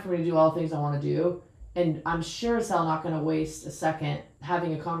enough time for me to do all the things I want to do. And I'm sure as hell not going to waste a second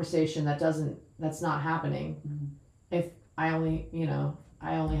having a conversation that's not happening. Mhm. If I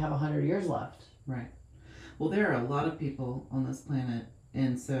only have 100 years left. Right. Well, there are a lot of people on this planet,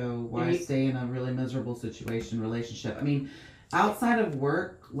 and so why You- stay in a really miserable relationship? I mean, outside of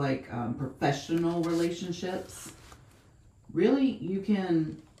work, like professional relationships, really,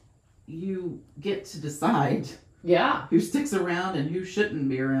 you get to decide Yeah. who sticks around and who shouldn't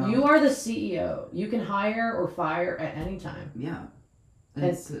be around. You are the CEO. You can hire or fire at any time. Yeah.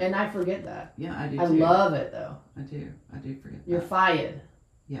 And I forget that. Yeah, I do I too. love it though. I do forget You're that. fired.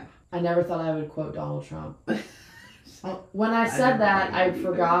 Yeah. I never thought I would quote Donald Trump. When I I said never that, thought you I would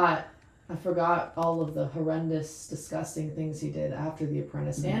forgot. I forgot all of the horrendous, disgusting things he did after The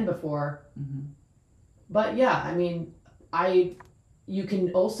Apprentice Mhm. and before. Mm-hmm. But yeah, I mean, you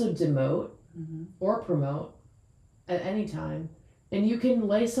can also demote Mm-hmm. or promote at any time, and you can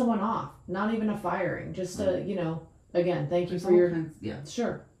lay someone off. Not even a firing, just again, thank you There's for all your kinds, yeah.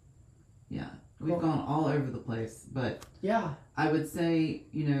 sure. Yeah. We've Cool. gone all over the place, but Yeah, I would say,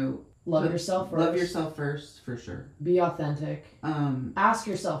 love But yourself first. love yourself first, for sure. Be authentic. Ask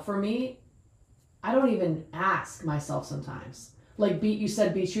yourself. For me, I don't even ask myself sometimes. Like you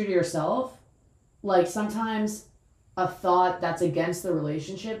said, be true to yourself. Like sometimes a thought that's against the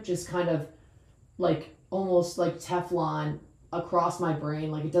relationship just kind of like almost like Teflon across my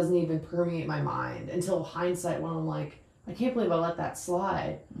brain. Like it doesn't even permeate my mind until hindsight when I'm like, I can't believe I let that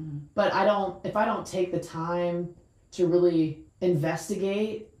slide. Mhm. But if I don't take the time to really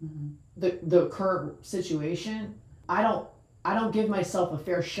investigate Mhm. the current situation, I don't give myself a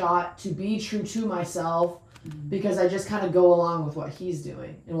fair shot to be true to myself Mhm. because I just kind of go along with what he's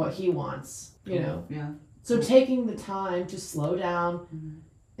doing and what he wants, Yeah. So taking the time to slow down Mhm.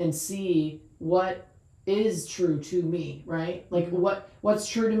 and see what is true to me, right? Like what's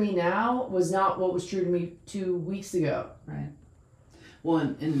true to me now was not what was true to me 2 weeks ago. Right. Well,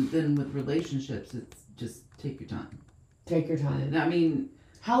 and then with relationships, it's just take your time. Take your time. I mean,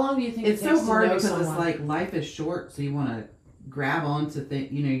 How long do you think it's it takes so hard to know because someone? it's like life is short, so you want to grab onto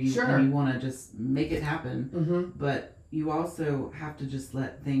things, Sure. and you want to just make it happen. Mm-hmm. But you also have to just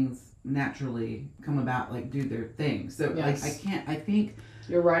let things naturally come about, like do their thing. So Yes. I think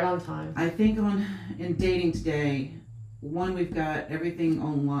You're right on time. in dating today, one, we've got everything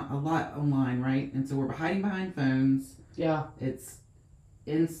online, a lot online, right? And so we're hiding behind phones. Yeah. It's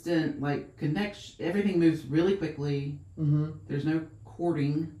instant, like connection. Everything moves really quickly. Mm-hmm. There's no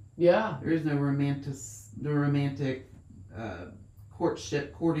courting. Yeah. There is no romantic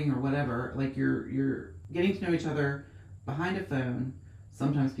courting or whatever. Like you're getting to know each other behind a phone.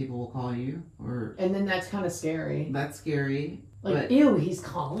 Sometimes people will call you, or And then that's kind of scary. that's scary. Like, But- ew, he's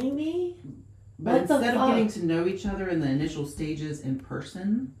calling me? But What the instead of fuck? getting to know each other in the initial stages in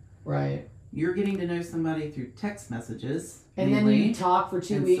person, Right. you're getting to know somebody through text messages. And then mainly. you talk for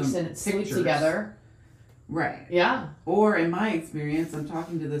 2 and weeks some and sleep pictures. together. Right. Yeah. Or in my experience, I'm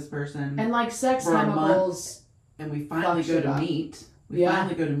talking to this person And like sex For a month. chemicals. and we finally Fuck go shit to up. meet. Yeah.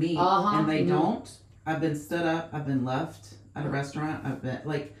 Uh-huh, And they mhm. don't. I've been stood up. I've been left at a restaurant. I've been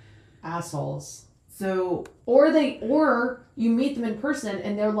like, Assholes. so Or you meet them in person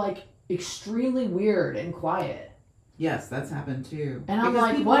and they're like extremely weird and quiet. yes, that's happened too. And I'm Because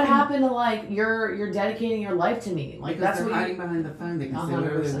like, people what can- happened to like you're dedicating your life to me? Like Because that's they're what hiding behind the phone. They can say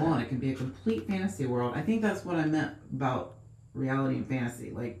whatever they 100%. want. It can be a complete fantasy world. I think that's what I meant about reality and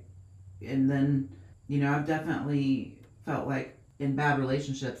fantasy. Like, and then, I've definitely felt like in bad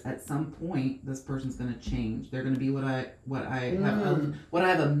relationships, at some point, this person's going to change. They're going to be what I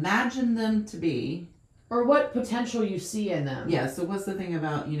have imagined them to be. or what potential you see in them. Yeah. So what's the thing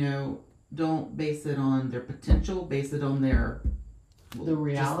about don't base it on their potential. Base it on their The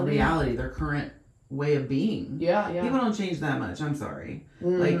reality. their current way of being. Yeah, yeah. People don't change that much. I'm sorry.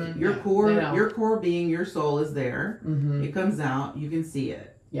 Mhm, Like your yeah, core being, your soul is there. Mm-hmm. It comes out. You can see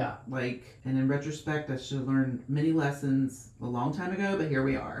it. Yeah. Like, and in retrospect, I should have learned many lessons a long time ago, but here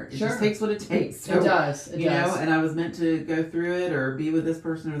we are. It Sure. just takes what it takes. So, It does. It does. and I was meant to go through it or be with this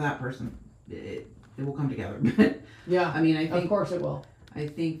person or that person. It will come together. But Yeah. I mean, I Of think course it will.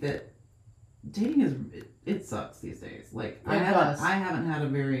 that dating it sucks these days. Like It does. I haven't had a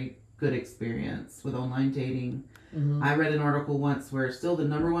very good experience with online dating. Mm-hmm. I read an article once where still the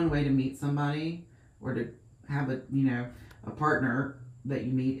number one way to meet somebody or to have a partner that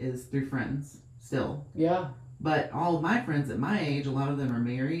you meet is through friends still. Yeah. But all of my friends at my age, a lot of them are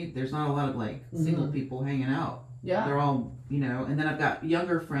married. There's not a lot of like single people hanging out. Yeah. They're all, and then I've got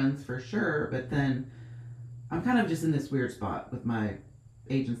younger friends for sure, but then I'm kind of just in this weird spot with my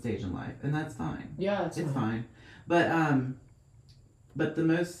age and stage in life, and that's fine. Yeah, it's fine. But the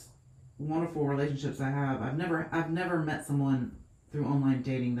most wonderful relationships I have, I've never met someone through online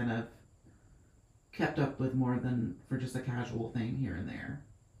dating that I've kept up with more than for just a casual thing here and there.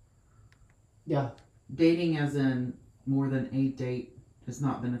 Yeah. Dating as in more than a date has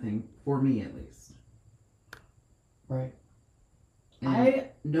not been a thing for me, at least. Right. And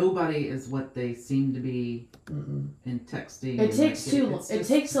nobody is what they seem to be in texting. It takes it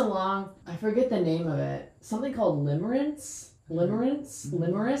takes a long. I forget the name of it. Something called limerence.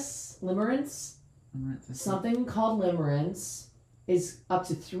 Something called limerence is up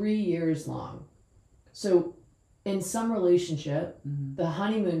to 3 years long. So, in some relationship, the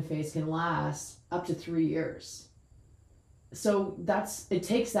honeymoon phase can last up to 3 years. So it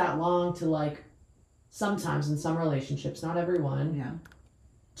takes that long to like. Sometimes in some relationships, not everyone. Yeah.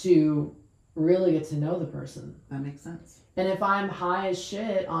 To really get to know the person. That makes sense. And if I'm high as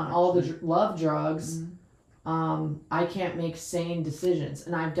shit on all the love drugs, I can't make sane decisions.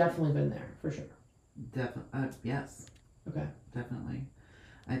 And I've definitely been there, for sure. Yes. Okay. Definitely.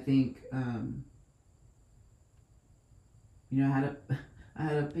 I think, I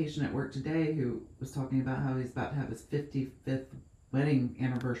had a patient at work today who was talking about how he's about to have his 55th wedding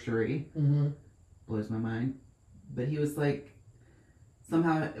anniversary. Mm-hmm. Blows my mind. But he was like,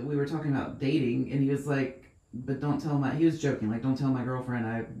 somehow we were talking about dating, and he was like, but don't tell he was joking, like, don't tell my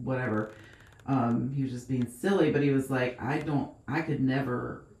girlfriend, whatever. He was just being silly, but he was like, I don't think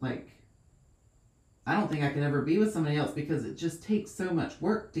I could ever be with somebody else because it just takes so much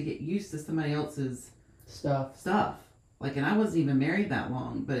work to get used to somebody else's stuff. Like, and I wasn't even married that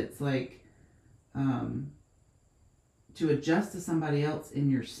long, but it's like, to adjust to somebody else in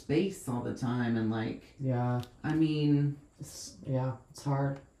your space all the time and like, yeah, I mean, it's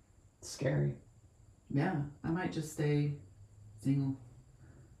hard. It's scary. Yeah, I might just stay single.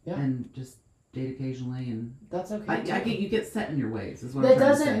 Yeah. And just date occasionally, and that's okay. You get set in your ways. Is what that I'm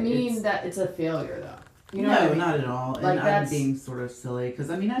trying to doesn't say. mean that it's a failure, though. You know no, what I mean? Not at all. Like, and I'm being sort of silly because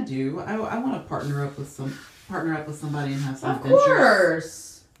I mean I do. I want to partner up with somebody and have some of adventures. Course.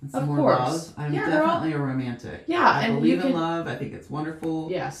 And some of more course. love. I'm definitely a romantic. Yeah, I believe in love. I think it's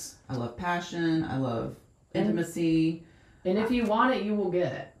wonderful. Yes. I love passion. I love intimacy. And if you want it, you will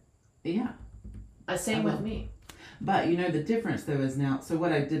get it. Yeah. Same with me. But the difference though is now. So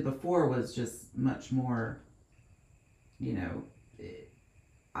what I did before was just much more.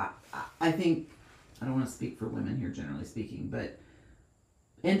 I think I don't want to speak for women here, generally speaking, but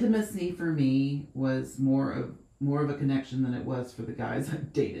intimacy for me was more of a connection than it was for the guys I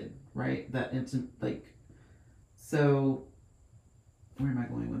dated, right? That instant, like, so where am I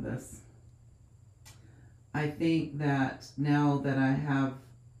going with this? I think that now that I have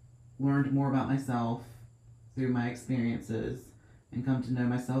learned more about myself through my experiences and come to know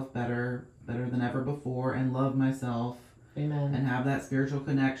myself better than ever before and love myself. Amen. And have that spiritual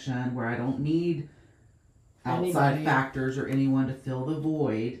connection where I don't need outside factors or anyone to fill the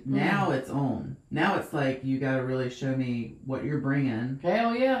void. Now it's on. Now it's like, you got to really show me what you're bringing.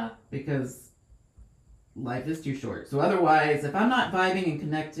 Hell yeah. Because life is too short. So otherwise, if I'm not vibing and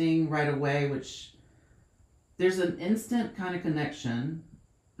connecting right away, which there's an instant kind of connection,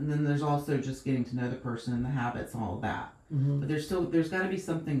 and then there's also just getting to know the person, the habits, all of that. Mm-hmm. But there's got to be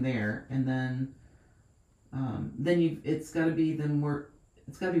something there, and then it's got to be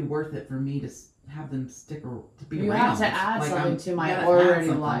worth it for me to have them stick or to be you around. You have to add something to my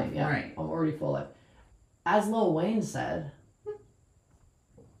already life. Yeah, right. I'm already full life. As Lil Wayne said,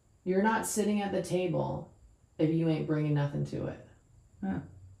 you're not sitting at the table if you ain't bringing nothing to it. Huh.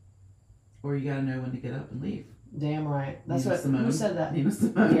 Or you got to know when to get up and leave. Damn right. That's Nina what Simone. Who said that? Nina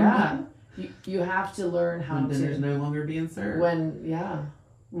Simone. Yeah. You have to learn how when to. dinner's no longer being served.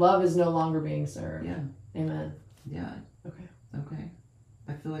 Love is no longer being served. Yeah. Amen. Yeah. Okay.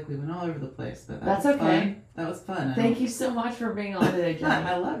 I feel like we went all over the place, but that's okay. Fun. That was fun. Thank you so much for being on today, Jen.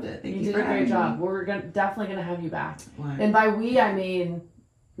 I loved it. Thank you. You did a great job. We're definitely gonna have you back. Why? And by we, I mean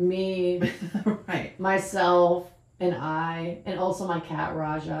me, right? Myself, and I, and also my cat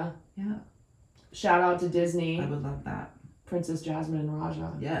Raja. Yeah. Shout out to Disney. I would love that. Princess Jasmine and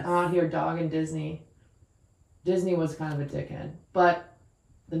Raja. Yes. I'm out here dogging Disney. Disney was kind of a dickhead, but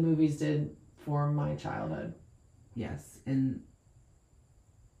the movies did form my childhood. Yes, and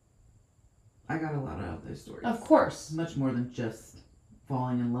I got a lot out of those stories. Of course. Much more than just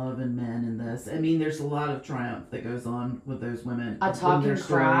falling in love and men and this. I mean, there's a lot of triumph that goes on with those women. A talking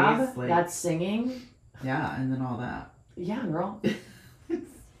crab stories, like, that's singing. Yeah, and then all that. Yeah, girl.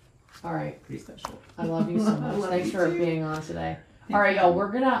 All right. Pretty special. I love you so much. Thanks for being on today. All right, y'all.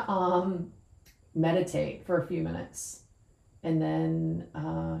 We're gonna meditate for a few minutes, and then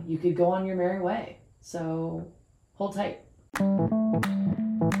you could go on your merry way. So hold tight.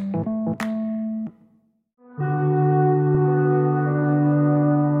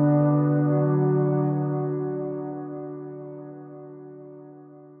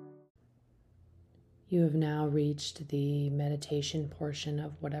 You have now reached the meditation portion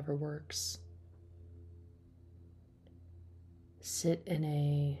of Whatever Works. Sit in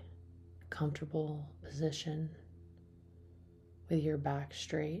a comfortable position with your back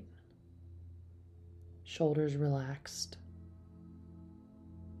straight, shoulders relaxed.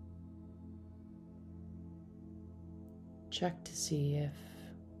 Check to see if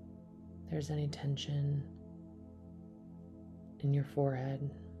there's any tension in your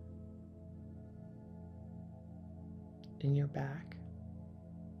forehead, in your back.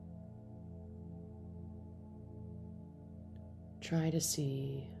 Try to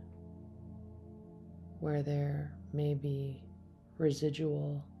see where there may be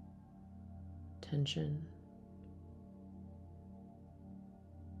residual tension.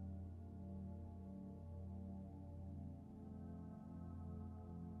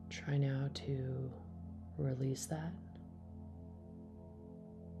 Try now to release that.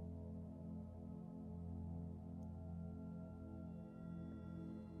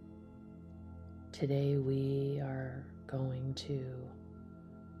 Today we are going to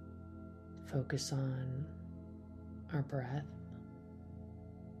focus on our breath.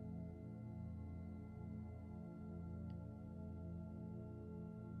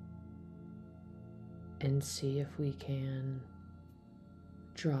 And see if we can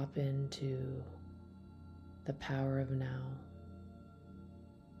drop into the power of now.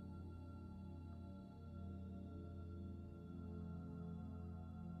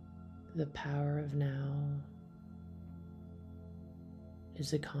 The power of now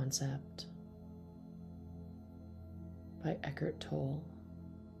is a concept by Eckhart Tolle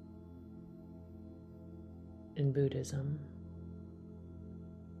in Buddhism.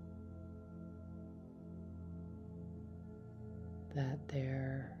 That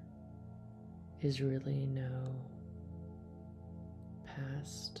there is really no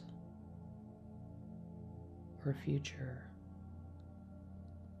past or future.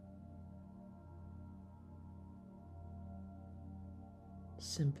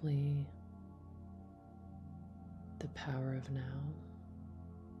 Simply the power of now.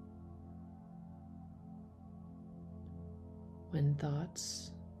 When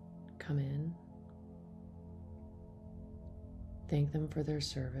thoughts come in, thank them for their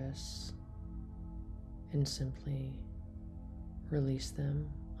service and simply release them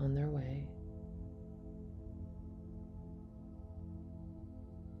on their way.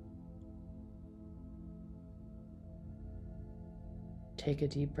 Take a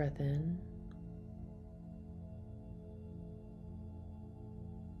deep breath in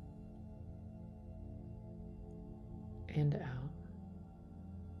and out.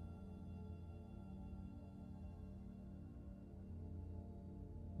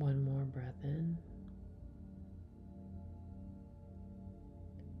 One more breath in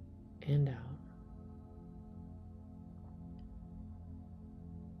and out.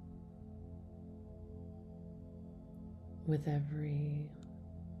 With every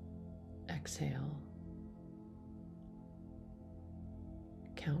exhale,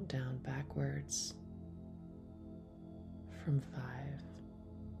 count down backwards from 5.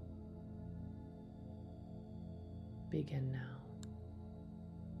 Begin now.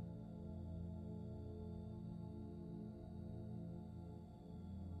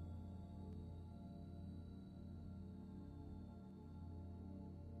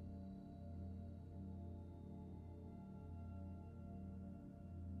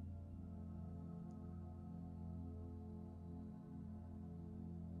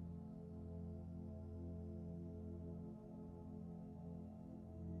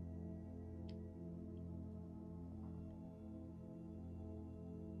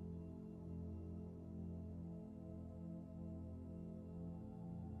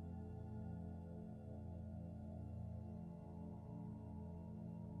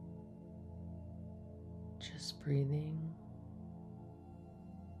 Just breathing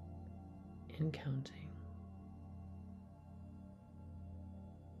and counting.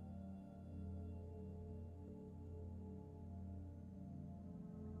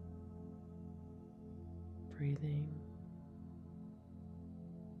 breathing.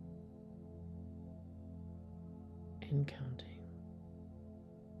 And counting.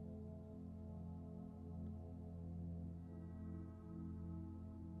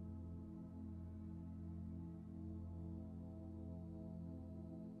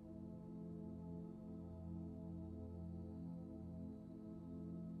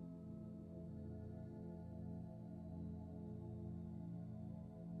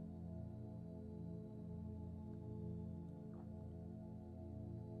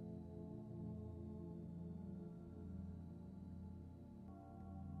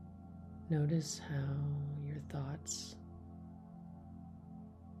 Notice how your thoughts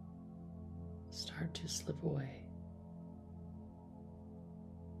start to slip away.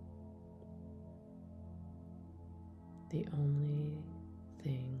 The only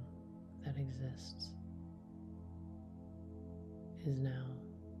thing that exists is now.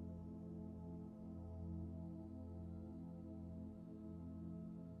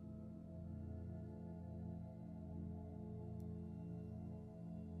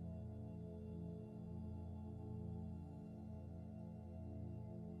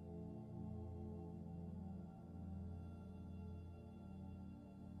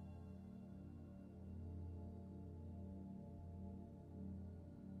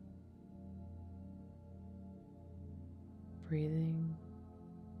 Breathing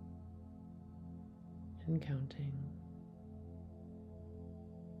and counting.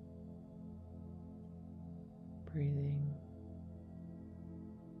 Breathing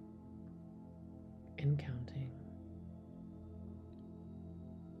and counting.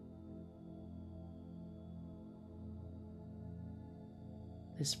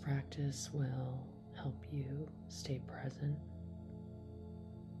 This practice will help you stay present,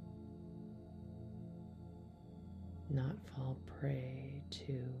 not fall prey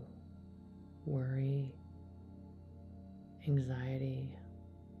to worry, anxiety,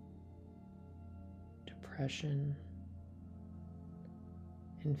 depression,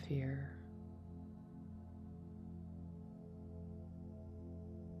 and fear.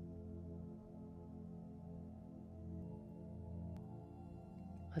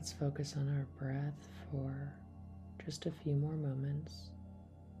 Let's focus on our breath for just a few more moments.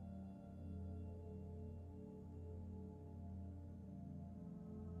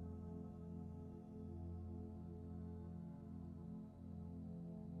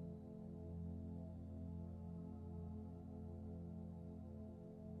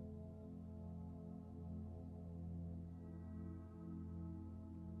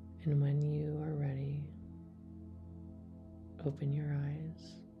 And when you are ready, open your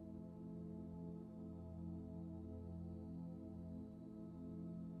eyes.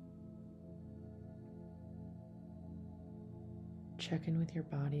 Check in with your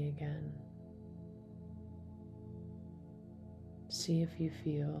body again. See if you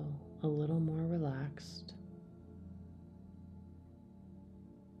feel a little more relaxed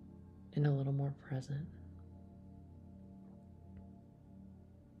and a little more present.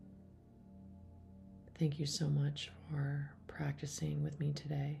 Thank you so much for practicing with me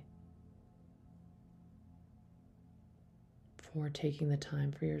today, for taking the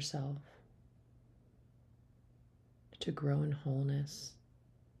time for yourself to grow in wholeness.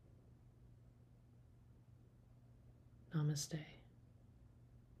 Namaste.